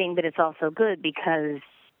confusing, but it's also good because,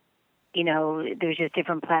 there's just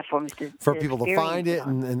different platforms for people to find it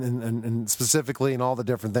and specifically and all the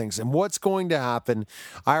different things. And what's going to happen,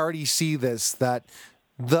 I already see this, that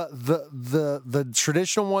the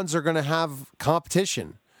traditional ones are going to have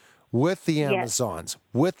competition with the Amazons,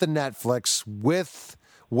 with the Netflix, with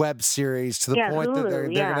web series, to the point Hulu, that they're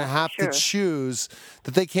going to have to choose,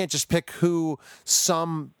 that they can't just pick who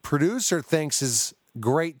some producer thinks is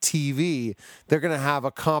great TV, they're going to have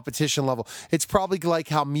a competition level. It's probably like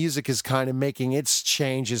how music is kind of making its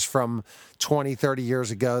changes from 20, 30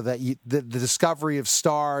 years ago, that the discovery of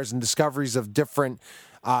stars and discoveries of different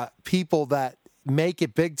people that make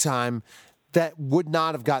it big time that would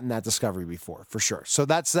not have gotten that discovery before, for sure. So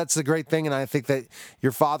that's the great thing, and I think that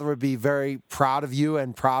your father would be very proud of you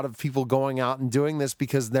and proud of people going out and doing this,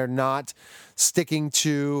 because they're not sticking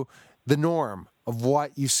to the norm of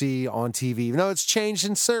what you see on TV. Even though it's changed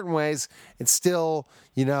in certain ways, it's still,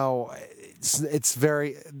 it's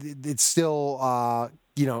still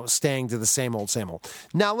staying to the same old.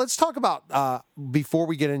 Now, let's talk about, before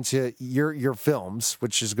we get into your films,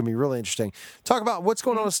 which is going to be really interesting, talk about what's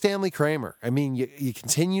going on with Stanley Kramer. I mean, you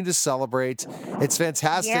continue to celebrate. It's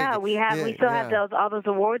fantastic. Yeah, we still have all those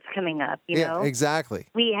awards coming up, you know? Exactly.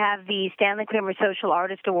 We have the Stanley Kramer Social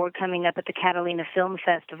Artist Award coming up at the Catalina Film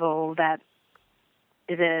Festival. That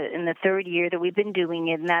is in the third year that we've been doing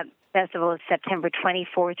it, and that festival is September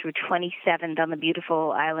 24th through 27th on the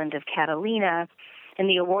beautiful island of Catalina. And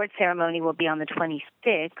the award ceremony will be on the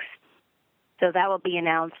 26th, so that will be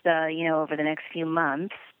announced, over the next few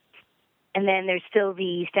months. And then there's still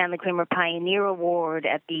the Stanley Kramer Pioneer Award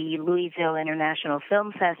at the Louisville International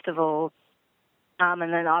Film Festival, and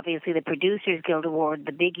then obviously the Producers Guild Award,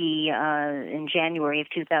 the biggie, in January of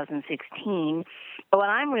 2016. But what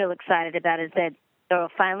I'm real excited about is that there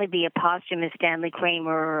will finally be a posthumous Stanley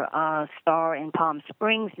Kramer star in Palm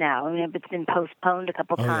Springs now. I mean, it's been postponed a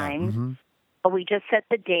couple times. Yeah. Mm-hmm. But we just set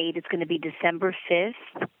the date. It's going to be December 5th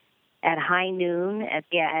at high noon, at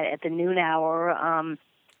the noon hour.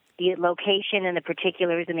 The location and the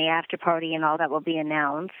particulars and the after party and all that will be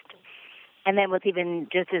announced. And then what's even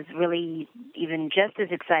just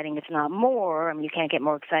as exciting, if not more, I mean, you can't get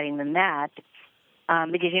more exciting than that,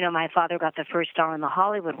 because, my father got the first star on the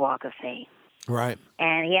Hollywood Walk of Fame. Right.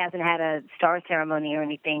 And he hasn't had a star ceremony or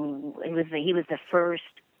anything. He was the first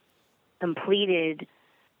completed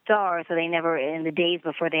star, so they never, in the days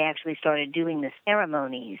before they actually started doing the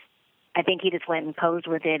ceremonies, I think he just went and posed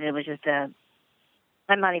with it. It was just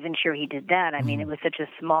I'm not even sure he did that. I mean, it was such a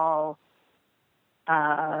small,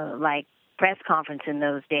 press conference in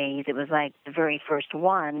those days. It was like the very first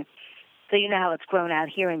one. So you know how it's grown out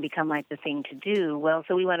here and become like the thing to do. Well,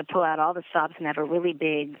 so we want to pull out all the stops and have a really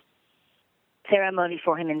big ceremony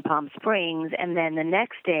for him in Palm Springs. And then the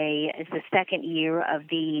next day is the second year of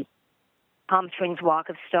the Palm Springs Walk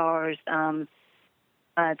of Stars.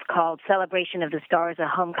 It's called Celebration of the Stars, a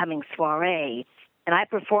Homecoming Soiree. And I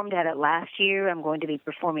performed at it last year. I'm going to be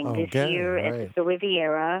performing this year at the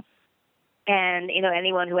Riviera. And,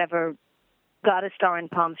 anyone who ever got a star in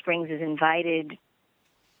Palm Springs is invited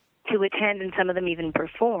to attend, and some of them even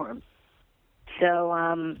perform. So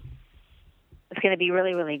it's going to be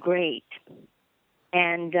really, really great.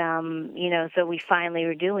 And, so we finally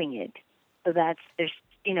are doing it. So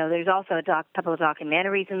there's also a couple of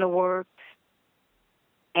documentaries in the works.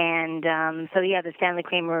 And the Stanley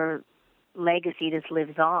Kramer legacy just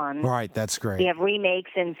lives on. Right, that's great. We have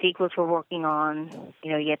remakes and sequels we're working on,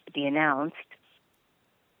 yet to be announced.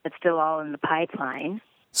 But still all in the pipeline.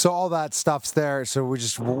 So all that stuff's there, so we're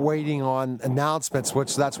just waiting on announcements,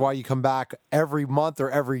 which that's why you come back every month or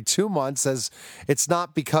every 2 months, as it's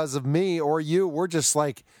not because of me or you. We're just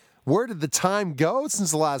like, where did the time go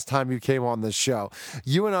since the last time you came on this show?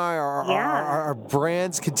 You and I, our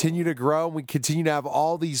brands continue to grow. We continue to have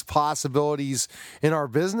all these possibilities in our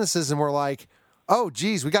businesses, and we're like, oh,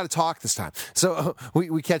 geez, we got to talk this time. So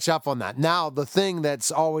we catch up on that. Now, the thing that's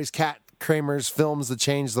always Kat Kramer's films that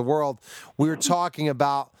changed the world, we were talking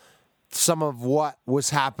about some of what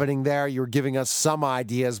was happening there. You were giving us some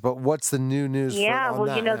ideas, but what's the new news? Yeah,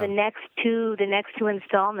 the next two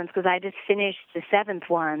installments, because I just finished the seventh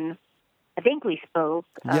one. I think we spoke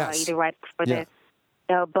either right before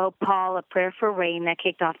the Bo Paul, A Prayer for Rain, that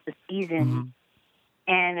kicked off the season.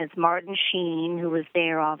 Mm-hmm. And it's Martin Sheen, who was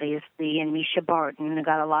there, obviously, and Misha Barton, who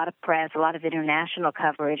got a lot of press, a lot of international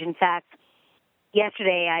coverage. In fact,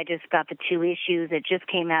 yesterday, I just got the 2 issues that just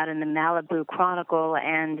came out in the Malibu Chronicle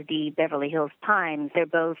and the Beverly Hills Times. They're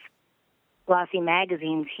both glossy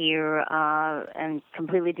magazines here and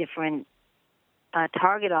completely different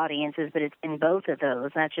target audiences, but it's in both of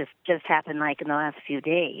those. That just happened like in the last few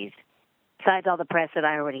days. Besides all the press that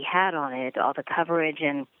I already had on it, all the coverage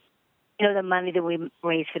and, the money that we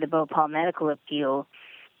raised for the Bo Paul Medical Appeal.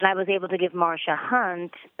 And I was able to give Marsha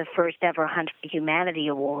Hunt the first ever Hunt for Humanity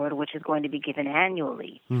Award, which is going to be given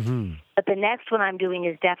annually. Mm-hmm. But the next one I'm doing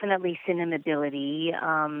is definitely Cinemability.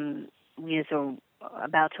 We are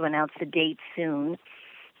about to announce the date soon,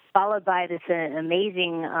 followed by this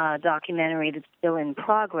amazing documentary that's still in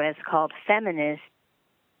progress called Feminist,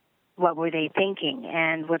 what were they thinking?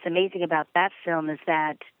 And what's amazing about that film is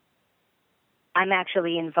that I'm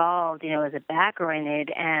actually involved, as a backer in it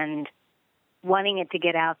and wanting it to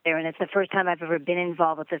get out there. And it's the first time I've ever been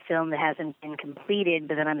involved with a film that hasn't been completed,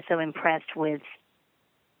 but then I'm so impressed with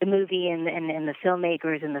the movie and the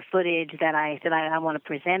filmmakers and the footage that I said I want to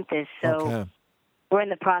present this. So we're in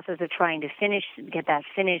the process of trying to get that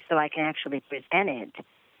finished so I can actually present it.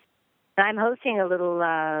 And I'm hosting a little,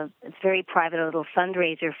 it's very private, a little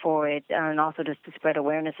fundraiser for it, and also just to spread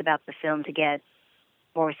awareness about the film to get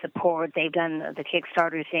more support. They've done the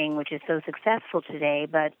Kickstarter thing, which is so successful today,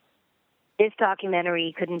 but this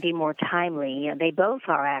documentary couldn't be more timely. They both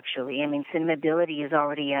are, actually. I mean, Cinemability is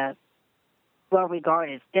already a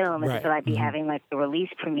well-regarded film, and so I'd be having, the release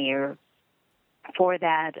premiere for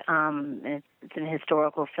that. It's an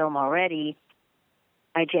historical film already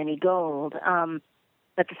by Jenny Gold.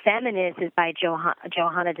 But The Feminist is by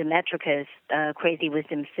Johanna Demetricus, Crazy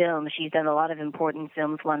Wisdom Film. She's done a lot of important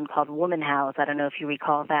films, one called Woman House. I don't know if you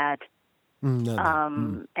recall that.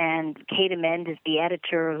 No. And Kate Amend is the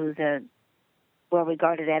editor, who's a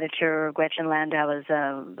well-regarded editor. Gretchen Landau is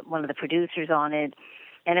one of the producers on it.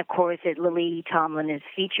 And, of course, Lily Tomlin is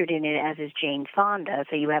featured in it, as is Jane Fonda.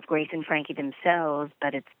 So you have Grace and Frankie themselves,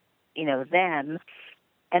 but it's, them.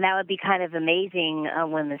 And that would be kind of amazing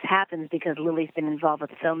when this happens, because Lily's been involved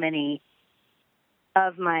with so many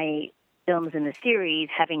of my films in the series,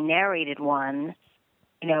 having narrated one,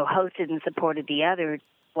 hosted and supported the other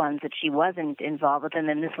ones that she wasn't involved with, and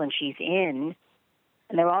then this one she's in.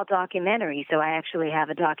 And they're all documentaries. So I actually have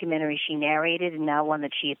a documentary she narrated and now one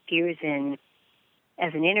that she appears in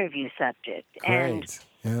as an interview subject. Great.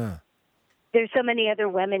 And there's so many other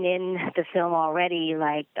women in the film already,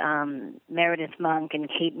 like Meredith Monk and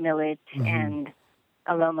Kate Millett and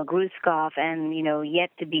Aloma Gruskoff, and, yet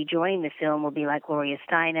to be joining the film will be like Gloria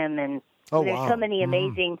Steinem. And there's so many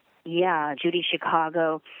amazing, Judy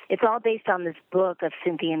Chicago. It's all based on this book of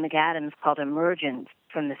Cynthia McAdams called Emergence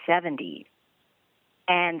from the 70s.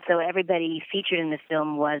 And so everybody featured in the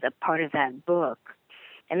film was a part of that book.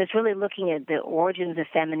 And it's really looking at the origins of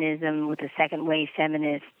feminism with the second wave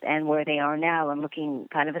feminists and where they are now, and looking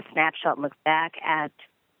kind of a snapshot look back at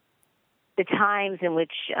the times in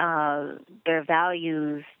which their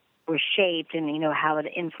values were shaped and, how it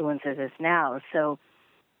influences us now. So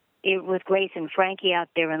with Grace and Frankie out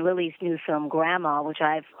there and Lily's new film, Grandma, which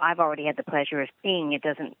I've already had the pleasure of seeing. It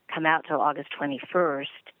doesn't come out till August 21st.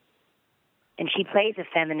 And she plays a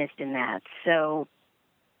feminist in that. So...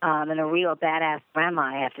 and a real badass grandma,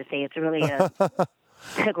 I have to say. It's really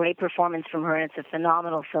a great performance from her, and it's a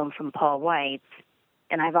phenomenal film from Paul Weitz.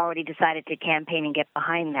 And I've already decided to campaign and get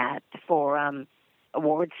behind that for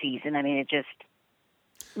award season. I mean, it just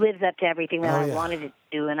lives up to everything that I wanted it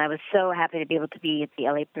to do, and I was so happy to be able to be at the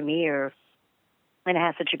LA premiere, and it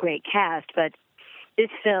has such a great cast. But this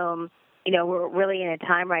film, we're really in a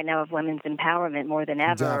time right now of women's empowerment more than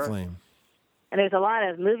ever. Definitely. And there's a lot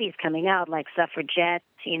of movies coming out, like Suffragette,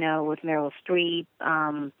 with Meryl Streep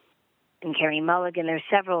and Carey Mulligan. There's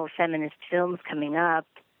several feminist films coming up,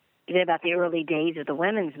 even about the early days of the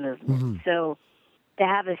women's movement. So to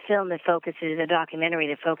have a documentary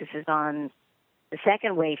that focuses on the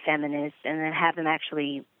second wave feminists, and then have them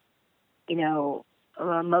actually,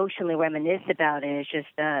 emotionally reminisce about it is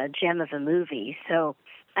just a gem of a movie. So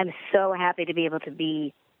I'm so happy to be able to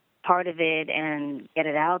be part of it and get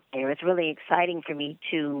it out there. It's really exciting for me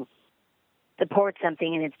to support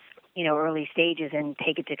something in its early stages and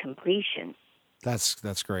take it to completion. That's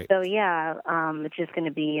great. So it's just going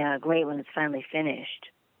to be great when it's finally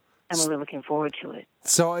finished. I'm really looking forward to it.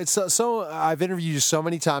 So I've interviewed you so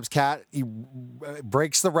many times, Kat. He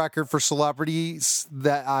breaks the record for celebrities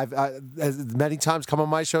that I've many times come on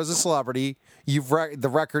my show as a celebrity. The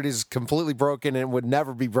record is completely broken and would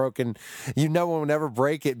never be broken. No one would ever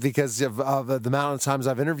break it because of the amount of times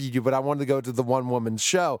I've interviewed you. But I wanted to go to the one woman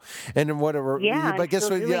show and whatever. Yeah, but guess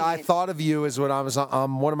what? I thought of you as when I was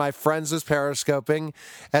one of my friends was periscoping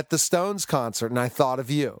at the Stones concert, and I thought of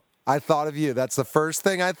you. That's the first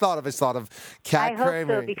thing I thought of. I thought of Kat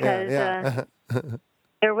Kramer. I hope so, because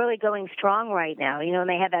they're really going strong right now. And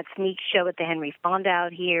they had that sneak show at the Henry Fonda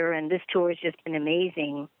out here, and this tour has just been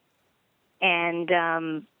amazing. And,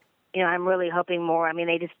 I'm really hoping more. I mean,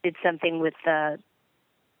 they just did something with like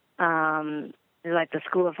the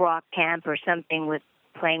School of Rock camp or something with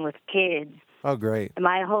playing with kids. Oh, great. And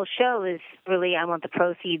my whole show is really, I want the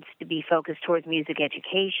proceeds to be focused towards music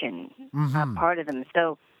education, part of them.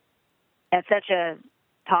 So that's such a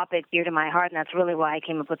topic dear to my heart, and that's really why I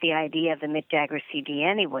came up with the idea of the Mick Jagger CD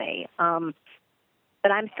anyway.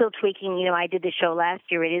 But I'm still tweaking. I did the show last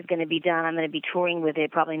year. It is going to be done. I'm going to be touring with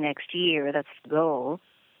it probably next year. That's the goal.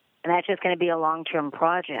 And that's just going to be a long-term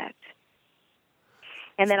project.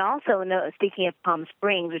 And then also, speaking of Palm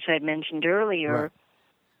Springs, which I had mentioned earlier, Right.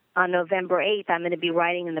 on November 8th, I'm going to be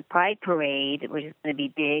riding in the Pride Parade, which is going to be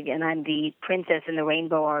big, and I'm the Princess in the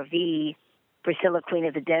Rainbow RV, Priscilla, Queen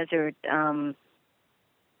of the Desert.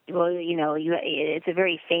 Well, it's a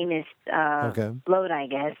very famous float, I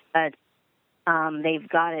guess, but they've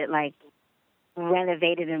got it, like,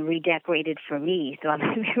 renovated and redecorated for me, so I'm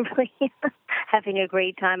going to be really having a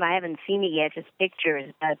great time. I haven't seen it yet, just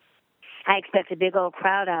pictures, but I expect a big old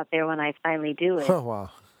crowd out there when I finally do it. Oh, wow.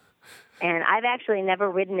 And I've actually never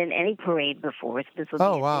ridden in any parade before, so this will be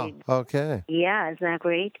Oh, wow. big. Okay. Yeah, isn't that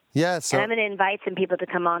great? Yeah, so... And I'm going to invite some people to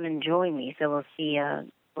come on and join me, so we'll see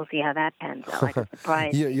how that pans out, like a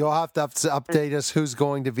surprise. You'll have to update us who's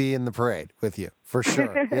going to be in the parade with you, for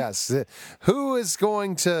sure. Yes. Who is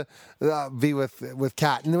going to be with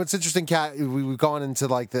Kat? And what's interesting, Kat, we've gone into,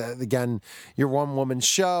 like, again, your one-woman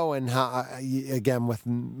show, and how, again, with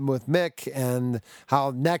Mick, and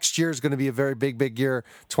how next year is going to be a very big year,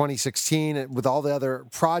 2016, with all the other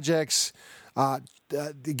projects.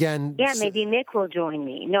 Again, yeah, maybe Mick will join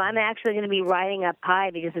me. No, I'm actually going to be riding up high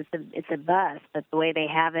because it's a bus, but the way they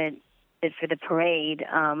have it for the parade,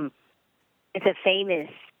 it's a famous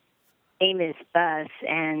bus,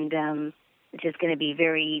 and it's just going to be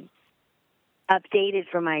very updated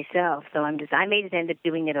for myself. So I may just end up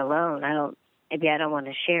doing it alone. Maybe I don't want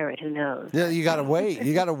to share it. Who knows? Yeah, you got to wait.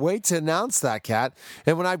 You got to wait to announce that, Kat.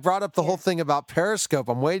 And when I brought up the whole thing about Periscope,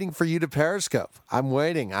 I'm waiting for you to Periscope. I'm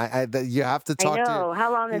waiting. You have to talk I know. to. How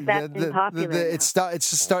long has that been popular? It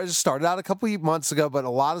started out a couple of months ago, but a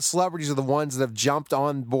lot of celebrities are the ones that have jumped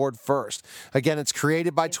on board first. Again, it's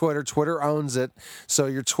created by Twitter. Twitter owns it, so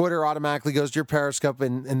your Twitter automatically goes to your Periscope,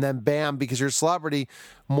 and then bam, because you're a celebrity,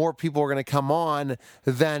 more people are going to come on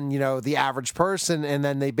than the average person, and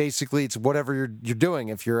then it's whatever you're doing.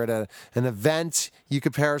 If you're at an event, you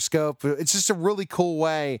could Periscope. It's just a really cool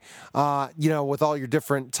way, with all your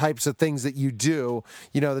different types of things that you do,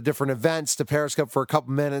 the different events, to Periscope for a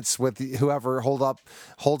couple minutes with whoever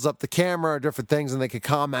holds up the camera or different things, and they could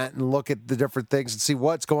comment and look at the different things and see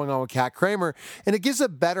what's going on with Kat Kramer. And it gives a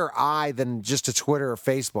better eye than just a Twitter or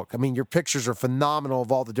Facebook. I mean, your pictures are phenomenal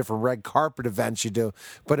of all the different red carpet events you do,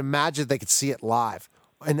 but imagine they could see it live.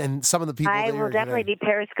 And some of the people... I will definitely be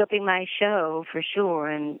Periscoping my show, for sure,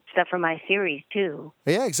 and stuff from my series, too.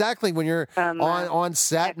 Yeah, exactly. When you're on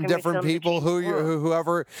set, and different people,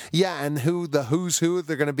 whoever... Yeah, and who's who,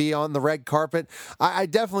 they're going to be on the red carpet. I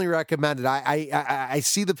definitely recommend it. I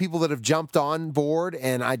see the people that have jumped on board,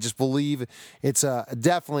 and I just believe it's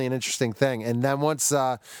definitely an interesting thing. And then once...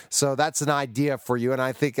 so that's an idea for you, and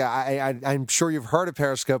I think... I'm sure you've heard of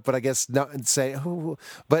Periscope, but I guess...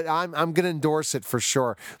 But I'm going to endorse it for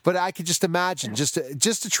sure. But I could just imagine just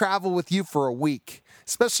to travel with you for a week,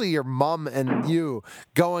 especially your mom and you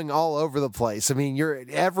going all over the place. I mean, you're at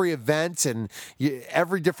every event and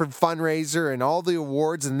every different fundraiser and all the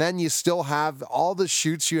awards, and then you still have all the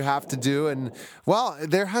shoots you have to do. And, well,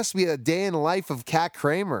 there has to be a day in the life of Kat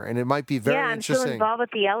Kramer, and it might be very interesting. Yeah, I'm still involved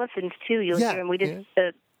with the elephants, too. You'll hear them. We just...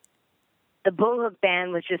 The Bullhook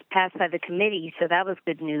ban was just passed by the committee, so that was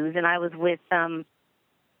good news. And I was with...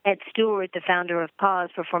 Ed Stewart, the founder of PAWS,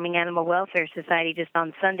 Performing Animal Welfare Society, just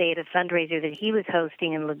on Sunday at a fundraiser that he was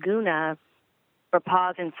hosting in Laguna for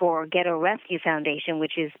PAWS and for Ghetto Rescue Foundation,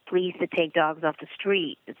 which is Pleased to Take Dogs Off the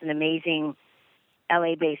Street. It's an amazing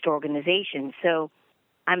LA-based organization. So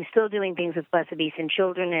I'm still doing things with Blessed Beasts and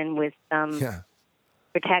Children and with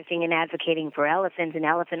protecting and advocating for elephants. An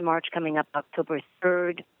elephant march coming up October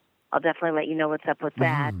 3rd. I'll definitely let you know what's up with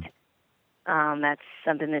that. That's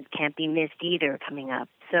something that can't be missed either coming up.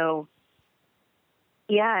 So,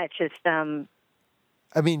 yeah, it's just I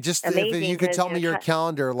mean, just if you could tell me your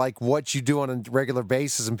calendar, like what you do on a regular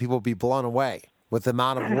basis, and people would be blown away with the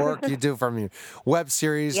amount of work you do from your web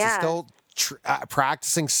series to still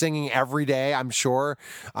practicing singing every day. I'm sure.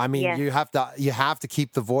 I mean, you have to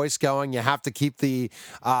keep the voice going. You have to keep the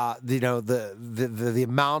the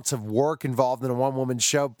amounts of work involved in a one-woman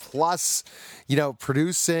show, plus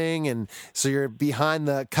producing, and so you're behind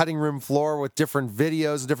the cutting room floor with different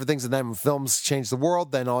videos and different things, and then when films change the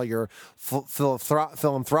world, then all your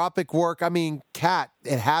philanthropic work. I mean, Kat,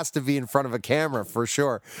 it has to be in front of a camera for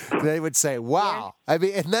sure. They would say, wow. I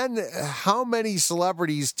mean, and then how many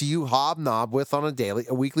celebrities do you hobnob with on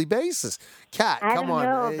a weekly basis? Kat, come on.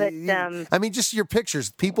 I don't know, but... I mean, just your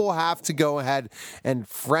pictures. People have to go ahead and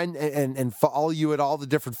friend and follow you at all the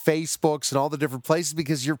different Facebooks and all the different places,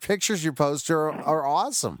 because your pictures you post are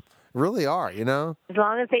awesome. Really are, As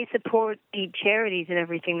long as they support the charities and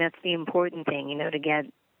everything, that's the important thing, to get...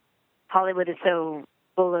 Hollywood is so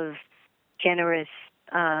full of generous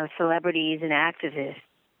celebrities and activists.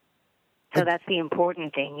 So that's the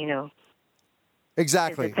important thing,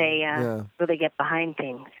 Exactly. Is that they really get behind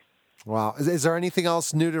things. Wow. Is there anything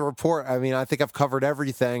else new to report? I mean, I think I've covered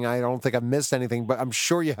everything. I don't think I've missed anything, but I'm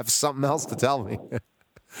sure you have something else to tell me.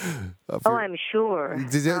 I'm sure.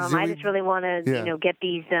 I just really want to, get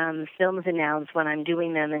these films announced when I'm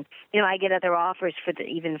doing them, and I get other offers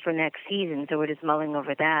even for next season, so we're just mulling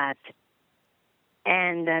over that.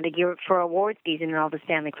 And to gear up for award season and all the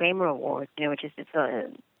Stanley Kramer Awards, which is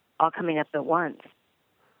all coming up at once.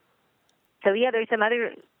 So there's some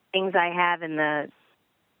other things I have in the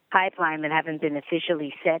pipeline that haven't been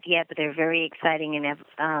officially set yet, but they're very exciting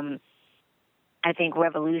and I think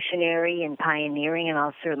revolutionary and pioneering, and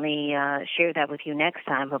I'll certainly share that with you next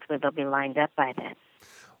time. Hopefully they'll be lined up by then.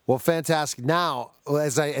 Well, fantastic. Now,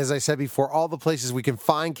 as I said before, all the places we can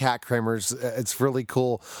find Kat Kramer's, it's really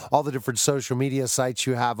cool. All the different social media sites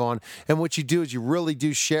you have on. And what you do is you really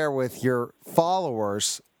do share with your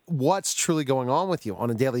followers what's truly going on with you on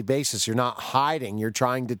a daily basis. You're not hiding. You're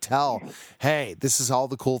trying to tell, hey, this is all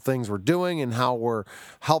the cool things we're doing and how we're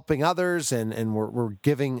helping others, and we're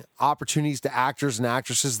giving opportunities to actors and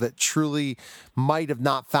actresses that truly might have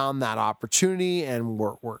not found that opportunity, and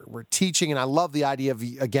we're teaching. And I love the idea of,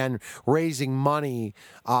 again, raising money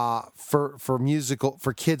for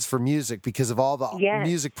kids for music, because of all the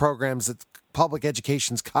music programs that public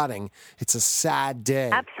education's cutting. It's a sad day.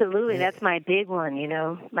 Absolutely. That's my big one,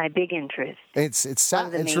 my big interest. It's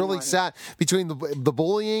sad. It's really sad. Between the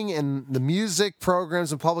bullying and the music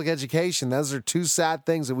programs and public education, those are two sad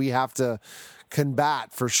things that we have to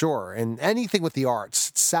combat for sure. And anything with the arts,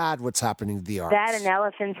 it's sad what's happening to the arts. That and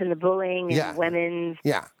elephants and the bullying and women's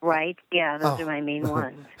right? Yeah, those are my main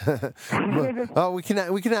ones. Oh, we can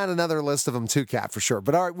add another list of them too, Kat, for sure.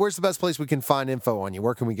 But all right, where's the best place we can find info on you?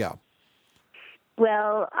 Where can we go?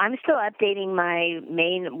 Well, I'm still updating my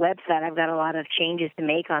main website. I've got a lot of changes to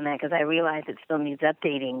make on that because I realize it still needs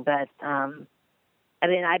updating. But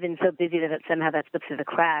I've been so busy that somehow that slipped through the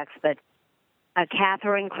cracks. But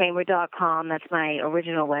KatherineKramer.com, that's my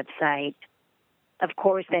original website. Of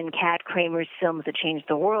course, then Kat Kramer's Films That Changed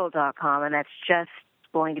the World.com, and that's just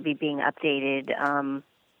going to be being updated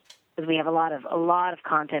because we have a lot of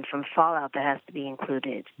content from Fallout that has to be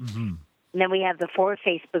included. Mm-hmm. And then we have the 4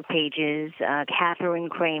 Facebook pages, Katherine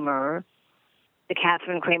Kramer, the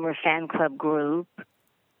Katherine Kramer Fan Club Group,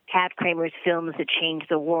 Kat Kramer's Films That Changed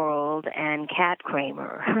the World, and Kat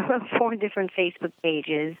Kramer. 4 different Facebook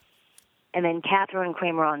pages. And then Katherine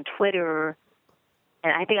Kramer on Twitter.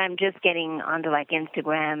 And I think I'm just getting onto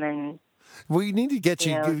Instagram and we need to get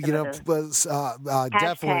hashtag,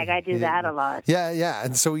 definitely. I do that a lot. Yeah.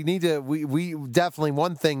 And so we need to, we definitely,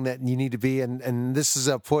 one thing that you need to be, and this is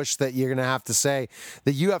a push that you're going to have to say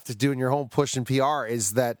that you have to do in your whole push in PR,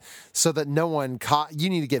 is that so that no one you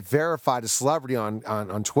need to get verified as celebrity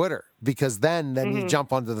on Twitter. Because then you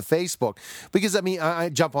jump onto the Facebook. Because, I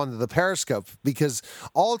jump onto the Periscope. Because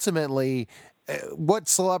ultimately, what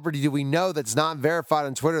celebrity do we know that's not verified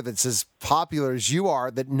on Twitter that's as popular as you are,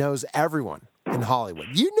 that knows everyone in Hollywood?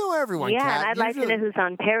 You know everyone, Yeah, Kat. and I'd like to know who's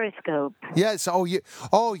on Periscope. Yes.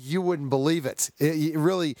 You wouldn't believe it.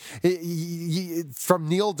 From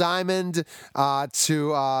Neil Diamond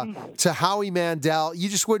to Howie Mandel, you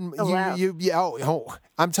just wouldn't.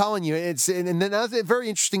 I'm telling you, and then other very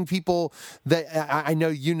interesting people that I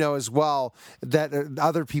know as well, that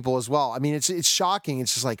other people as well. It's shocking.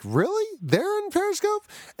 It's just like, really? They're in Periscope?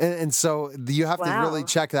 And so you have to really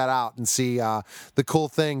check that out and see the cool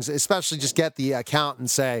things, especially just get the account and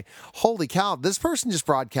say, holy cow, this person just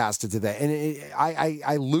broadcasted today. And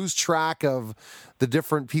I lose track of the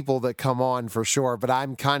different people that come on for sure, but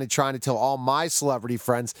I'm kind of trying to tell all my celebrity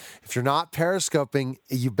friends, if you're not Periscoping,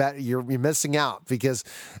 you're missing out, because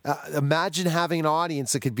imagine having an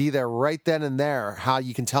audience that could be there right then and there, how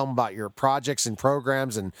you can tell them about your projects and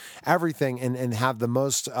programs and everything, and have the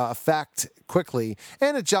most effect quickly.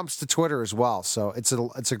 And it jumps to Twitter as well. So it's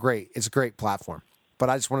a great platform. But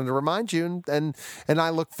I just wanted to remind you, and I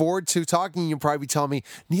look forward to talking. You'll probably be telling me,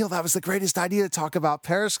 Neil, that was the greatest idea to talk about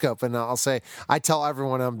Periscope. And I'll say, I tell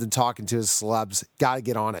everyone I've been talking to as celebs, got to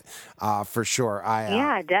get on it for sure.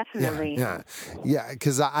 Yeah, definitely. Yeah.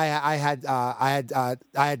 Because I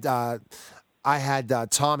had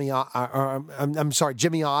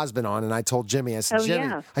Jimmy Osmond on, and I told Jimmy, I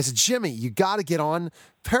said, Jimmy, you got to get on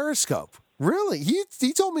Periscope. Really?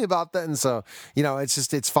 He told me about that. And so,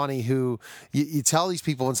 it's funny who you tell these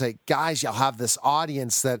people and say, guys, you'll have this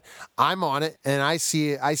audience that I'm on it. And I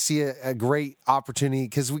see a great opportunity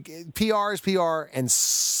because PR is PR and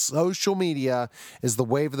social media is the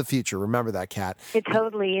wave of the future. Remember that, Kat. It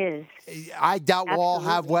totally is. I doubt we'll all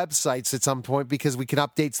have Absolutely. websites at some point because we can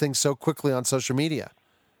update things so quickly on social media.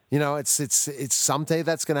 It's someday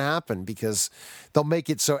that's going to happen because they'll make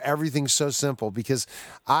it so everything's so simple. Because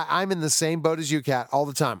I'm in the same boat as you, Kat, all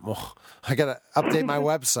the time. Well, I got to update my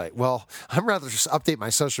website. Well, I'd rather just update my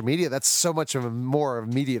social media. That's so much of a more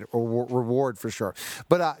immediate reward for sure.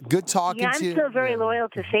 But good talking to you. I'm still very loyal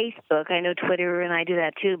to Facebook. I know Twitter, and I do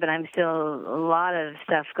that too. But I'm still a lot of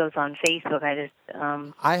stuff goes on Facebook.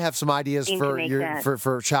 I have some ideas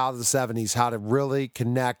for child of the 70s how to really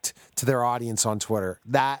connect to their audience on Twitter.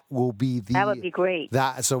 That would be great.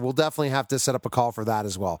 So we'll definitely have to set up a call for that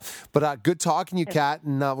as well. But good talking to you, Kat,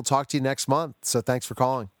 and we'll talk to you next month. So thanks for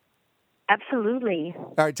calling. Absolutely.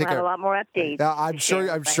 All right, take care. A lot more updates. I'm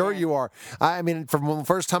sure you are. I mean, from the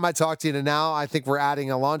first time I talked to you to now, I think we're adding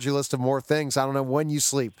a laundry list of more things. I don't know when you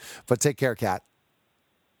sleep, but take care, Kat.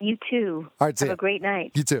 You too. All right, have a great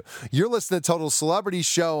night. You too. You're listening to Total Celebrity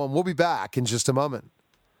Show, and we'll be back in just a moment.